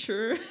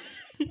teacher.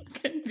 You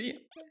can be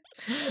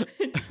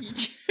a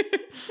teacher.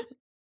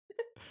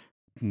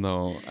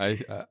 No,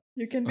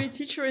 You can be a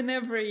teacher in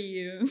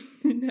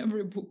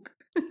every book.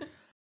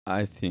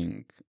 I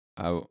think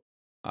I Or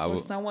will.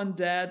 someone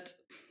dead.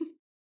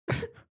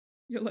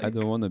 You're I like,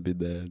 don't want to be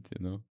dead,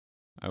 you know.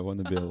 I want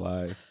to be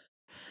alive.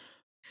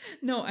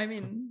 no, I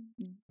mean,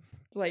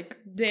 like,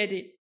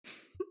 daddy.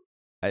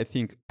 I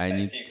think I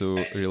need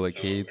to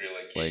relocate,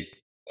 like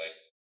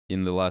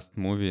in the last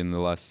movie, in the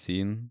last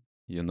scene,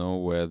 you know,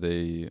 where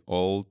they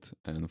old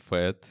and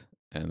fat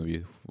and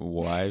with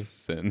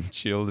wives and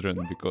children,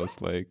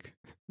 because like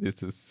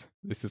this is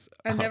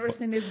And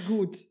everything is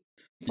good,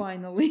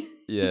 finally.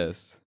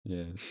 yes,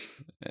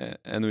 yes.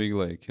 And we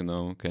like, you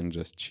know, can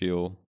just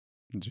chill,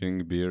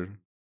 drink beer,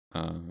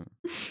 uh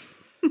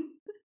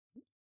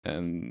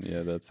and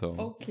yeah, that's all.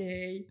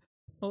 Okay.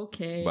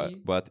 Okay.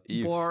 But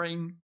if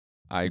Boring.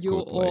 I You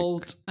could like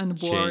old and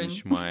boring.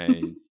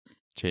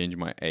 change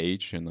my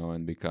age, you know,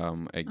 and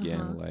become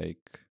again Uh-huh.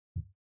 like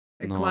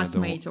A no,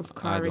 classmate of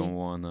Kari. I don't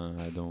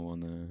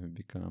wanna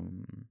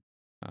become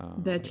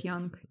That like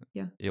young.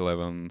 Yeah.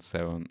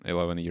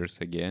 11 years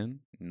again.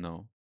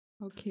 No.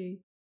 Okay.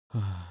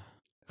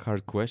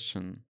 Hard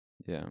question.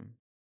 Yeah.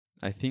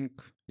 I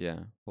think yeah.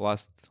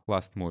 Last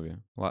movie.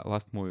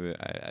 Last movie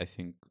I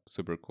think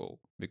super cool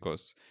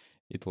because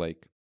it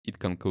like it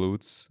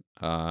concludes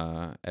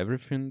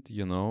everything,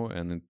 you know,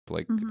 and it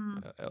like Mm-hmm.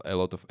 a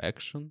lot of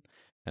action,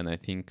 and I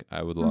think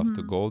I would love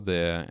to Mm-hmm. go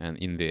there, and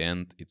in the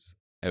end it's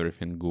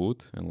everything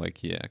good, and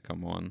like yeah,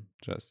 come on,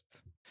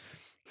 just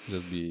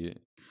be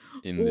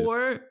in this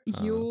Or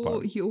you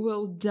part. you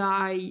will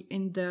die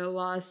in the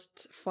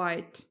last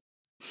fight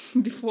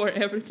before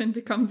everything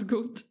becomes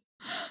good.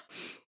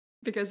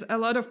 Because a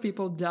lot of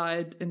people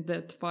died in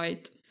that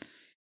fight.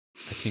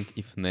 I think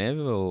if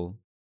Neville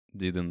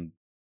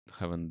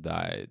haven't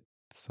died,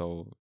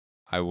 so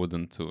I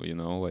wouldn't too, you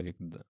know, like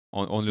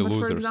only But for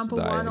losers example,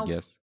 die, I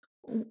guess.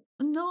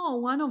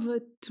 one of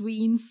the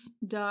twins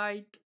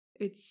died.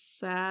 It's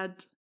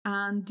sad.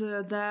 And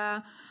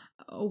the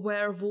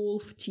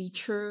werewolf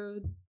teacher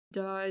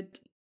died,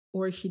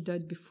 or he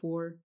died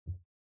before.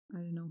 I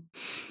don't know.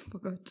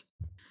 Forgot.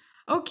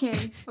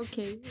 Okay.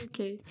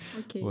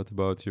 What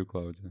about you,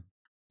 Claudia?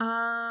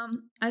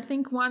 I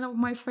think one of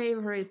my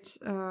favorite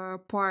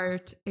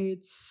part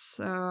it's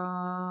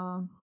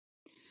how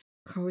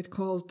it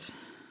called,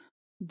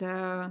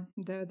 the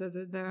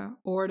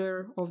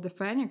Order of the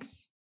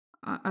Phoenix.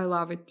 I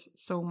love it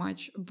so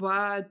much,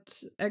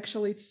 but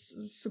actually it's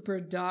super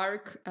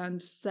dark and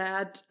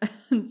sad,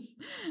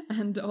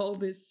 and all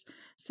this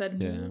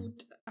sad Yeah.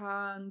 mood,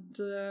 and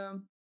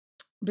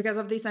because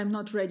of this, I'm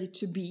not ready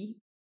to be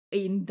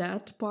in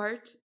that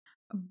part.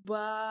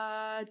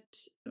 But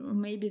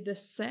maybe the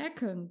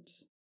second,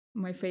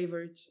 my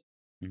favorite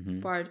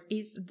Mm-hmm. part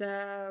is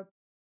the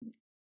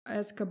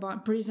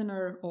Azkaban,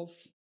 Prisoner of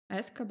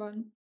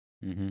Azkaban.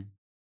 Mm-hmm.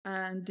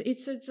 And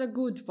it's a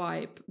good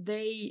vibe.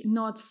 They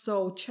not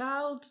so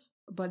child,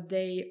 but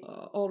they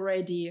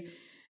already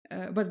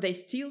but they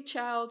still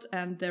child,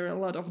 and there are a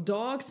lot of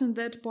dogs in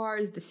that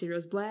part. The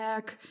Sirius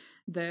Black,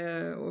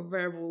 the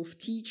werewolf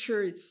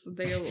teacher, it's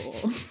they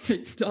all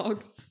like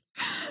dogs.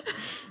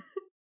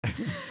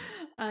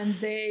 And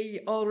they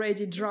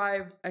already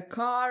drive a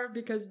car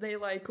because they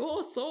like,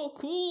 oh, so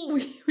cool,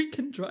 we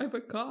can drive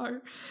a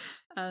car,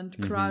 and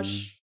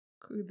crash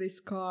this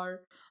car.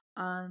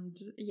 And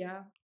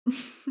yeah.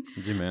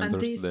 And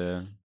Dementors there.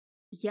 this,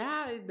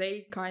 yeah,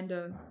 they kind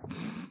of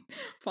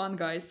fun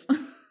guys.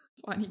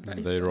 Funny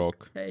guys. They like,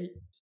 rock. hey,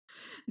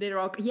 they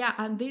rock. Yeah.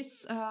 And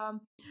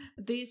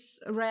this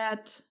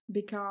rat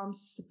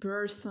becomes a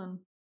person,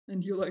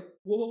 and you're like,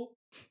 whoa,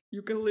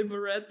 you can live a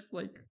rat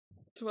like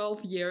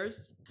 12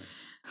 years.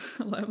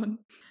 11.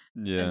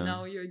 Yeah. And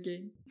now you're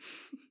again.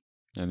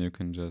 And you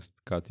can just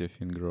cut your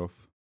finger off.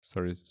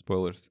 Sorry,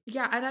 spoilers.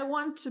 Yeah, and I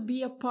want to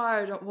be a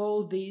part of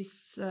all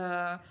this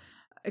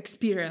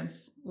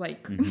experience,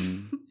 like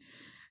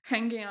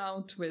hanging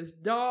out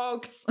with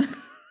dogs,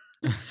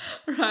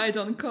 ride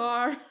on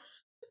car.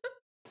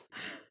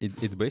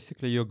 It's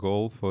basically your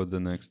goal for the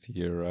next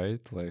year,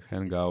 right? Like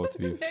hang out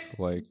with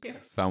like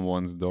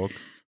someone's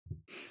dogs.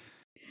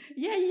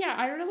 Yeah.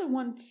 I really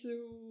want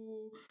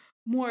to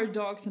more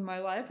dogs in my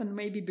life, and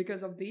maybe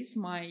because of this,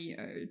 my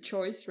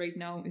choice right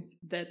now is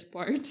that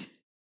part.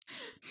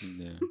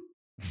 Yeah.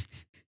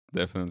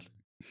 Definitely.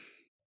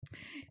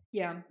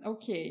 Yeah,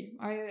 okay.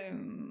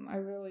 I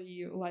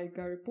really like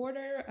Harry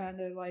Potter, and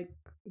I like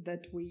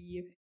that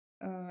we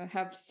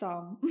have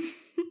some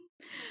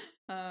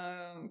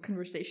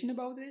conversation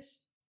about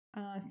this.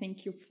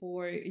 Thank you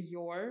for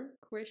your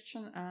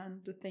question,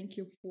 and thank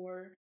you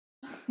for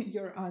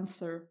your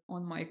answer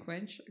on my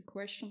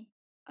question.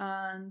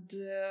 And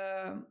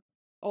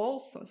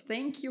also,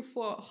 thank you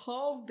for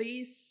all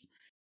this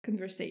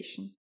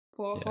conversation,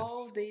 for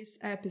all Yes. this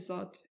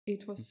episode.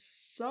 It was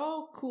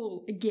so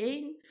cool.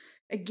 Again,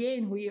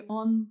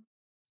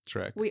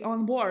 Track. we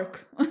on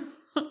work.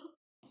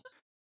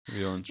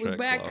 We on We track,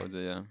 back.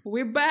 Claudia. Yeah.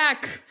 We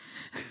back.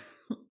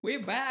 We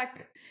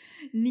back.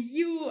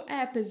 New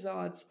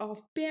episodes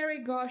of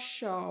Perigo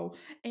Show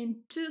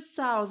in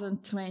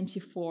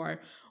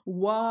 2024.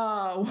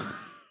 Wow.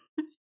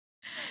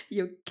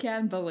 You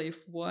can't believe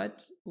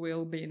what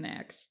will be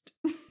next.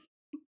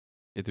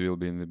 It will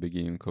be in the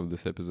beginning of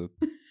this episode.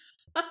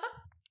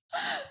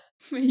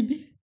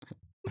 Maybe.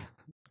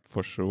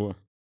 For sure.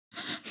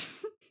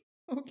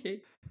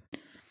 Okay.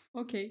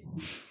 Okay.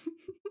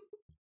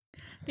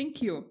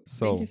 Thank you.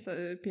 So, Thank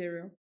you,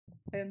 Perio.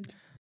 And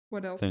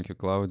what else? thank you,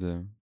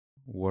 Claudia.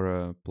 What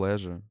a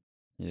pleasure.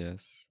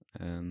 Yes.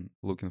 And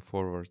looking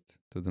forward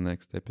to the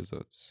next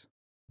episodes.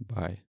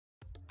 Bye.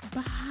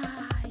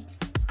 Bye.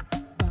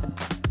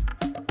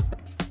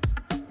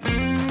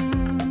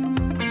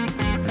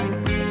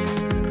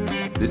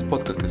 This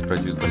podcast is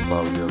produced by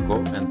Claudia Go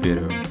and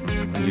Perio.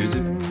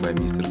 Music by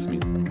Mr.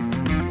 Smith.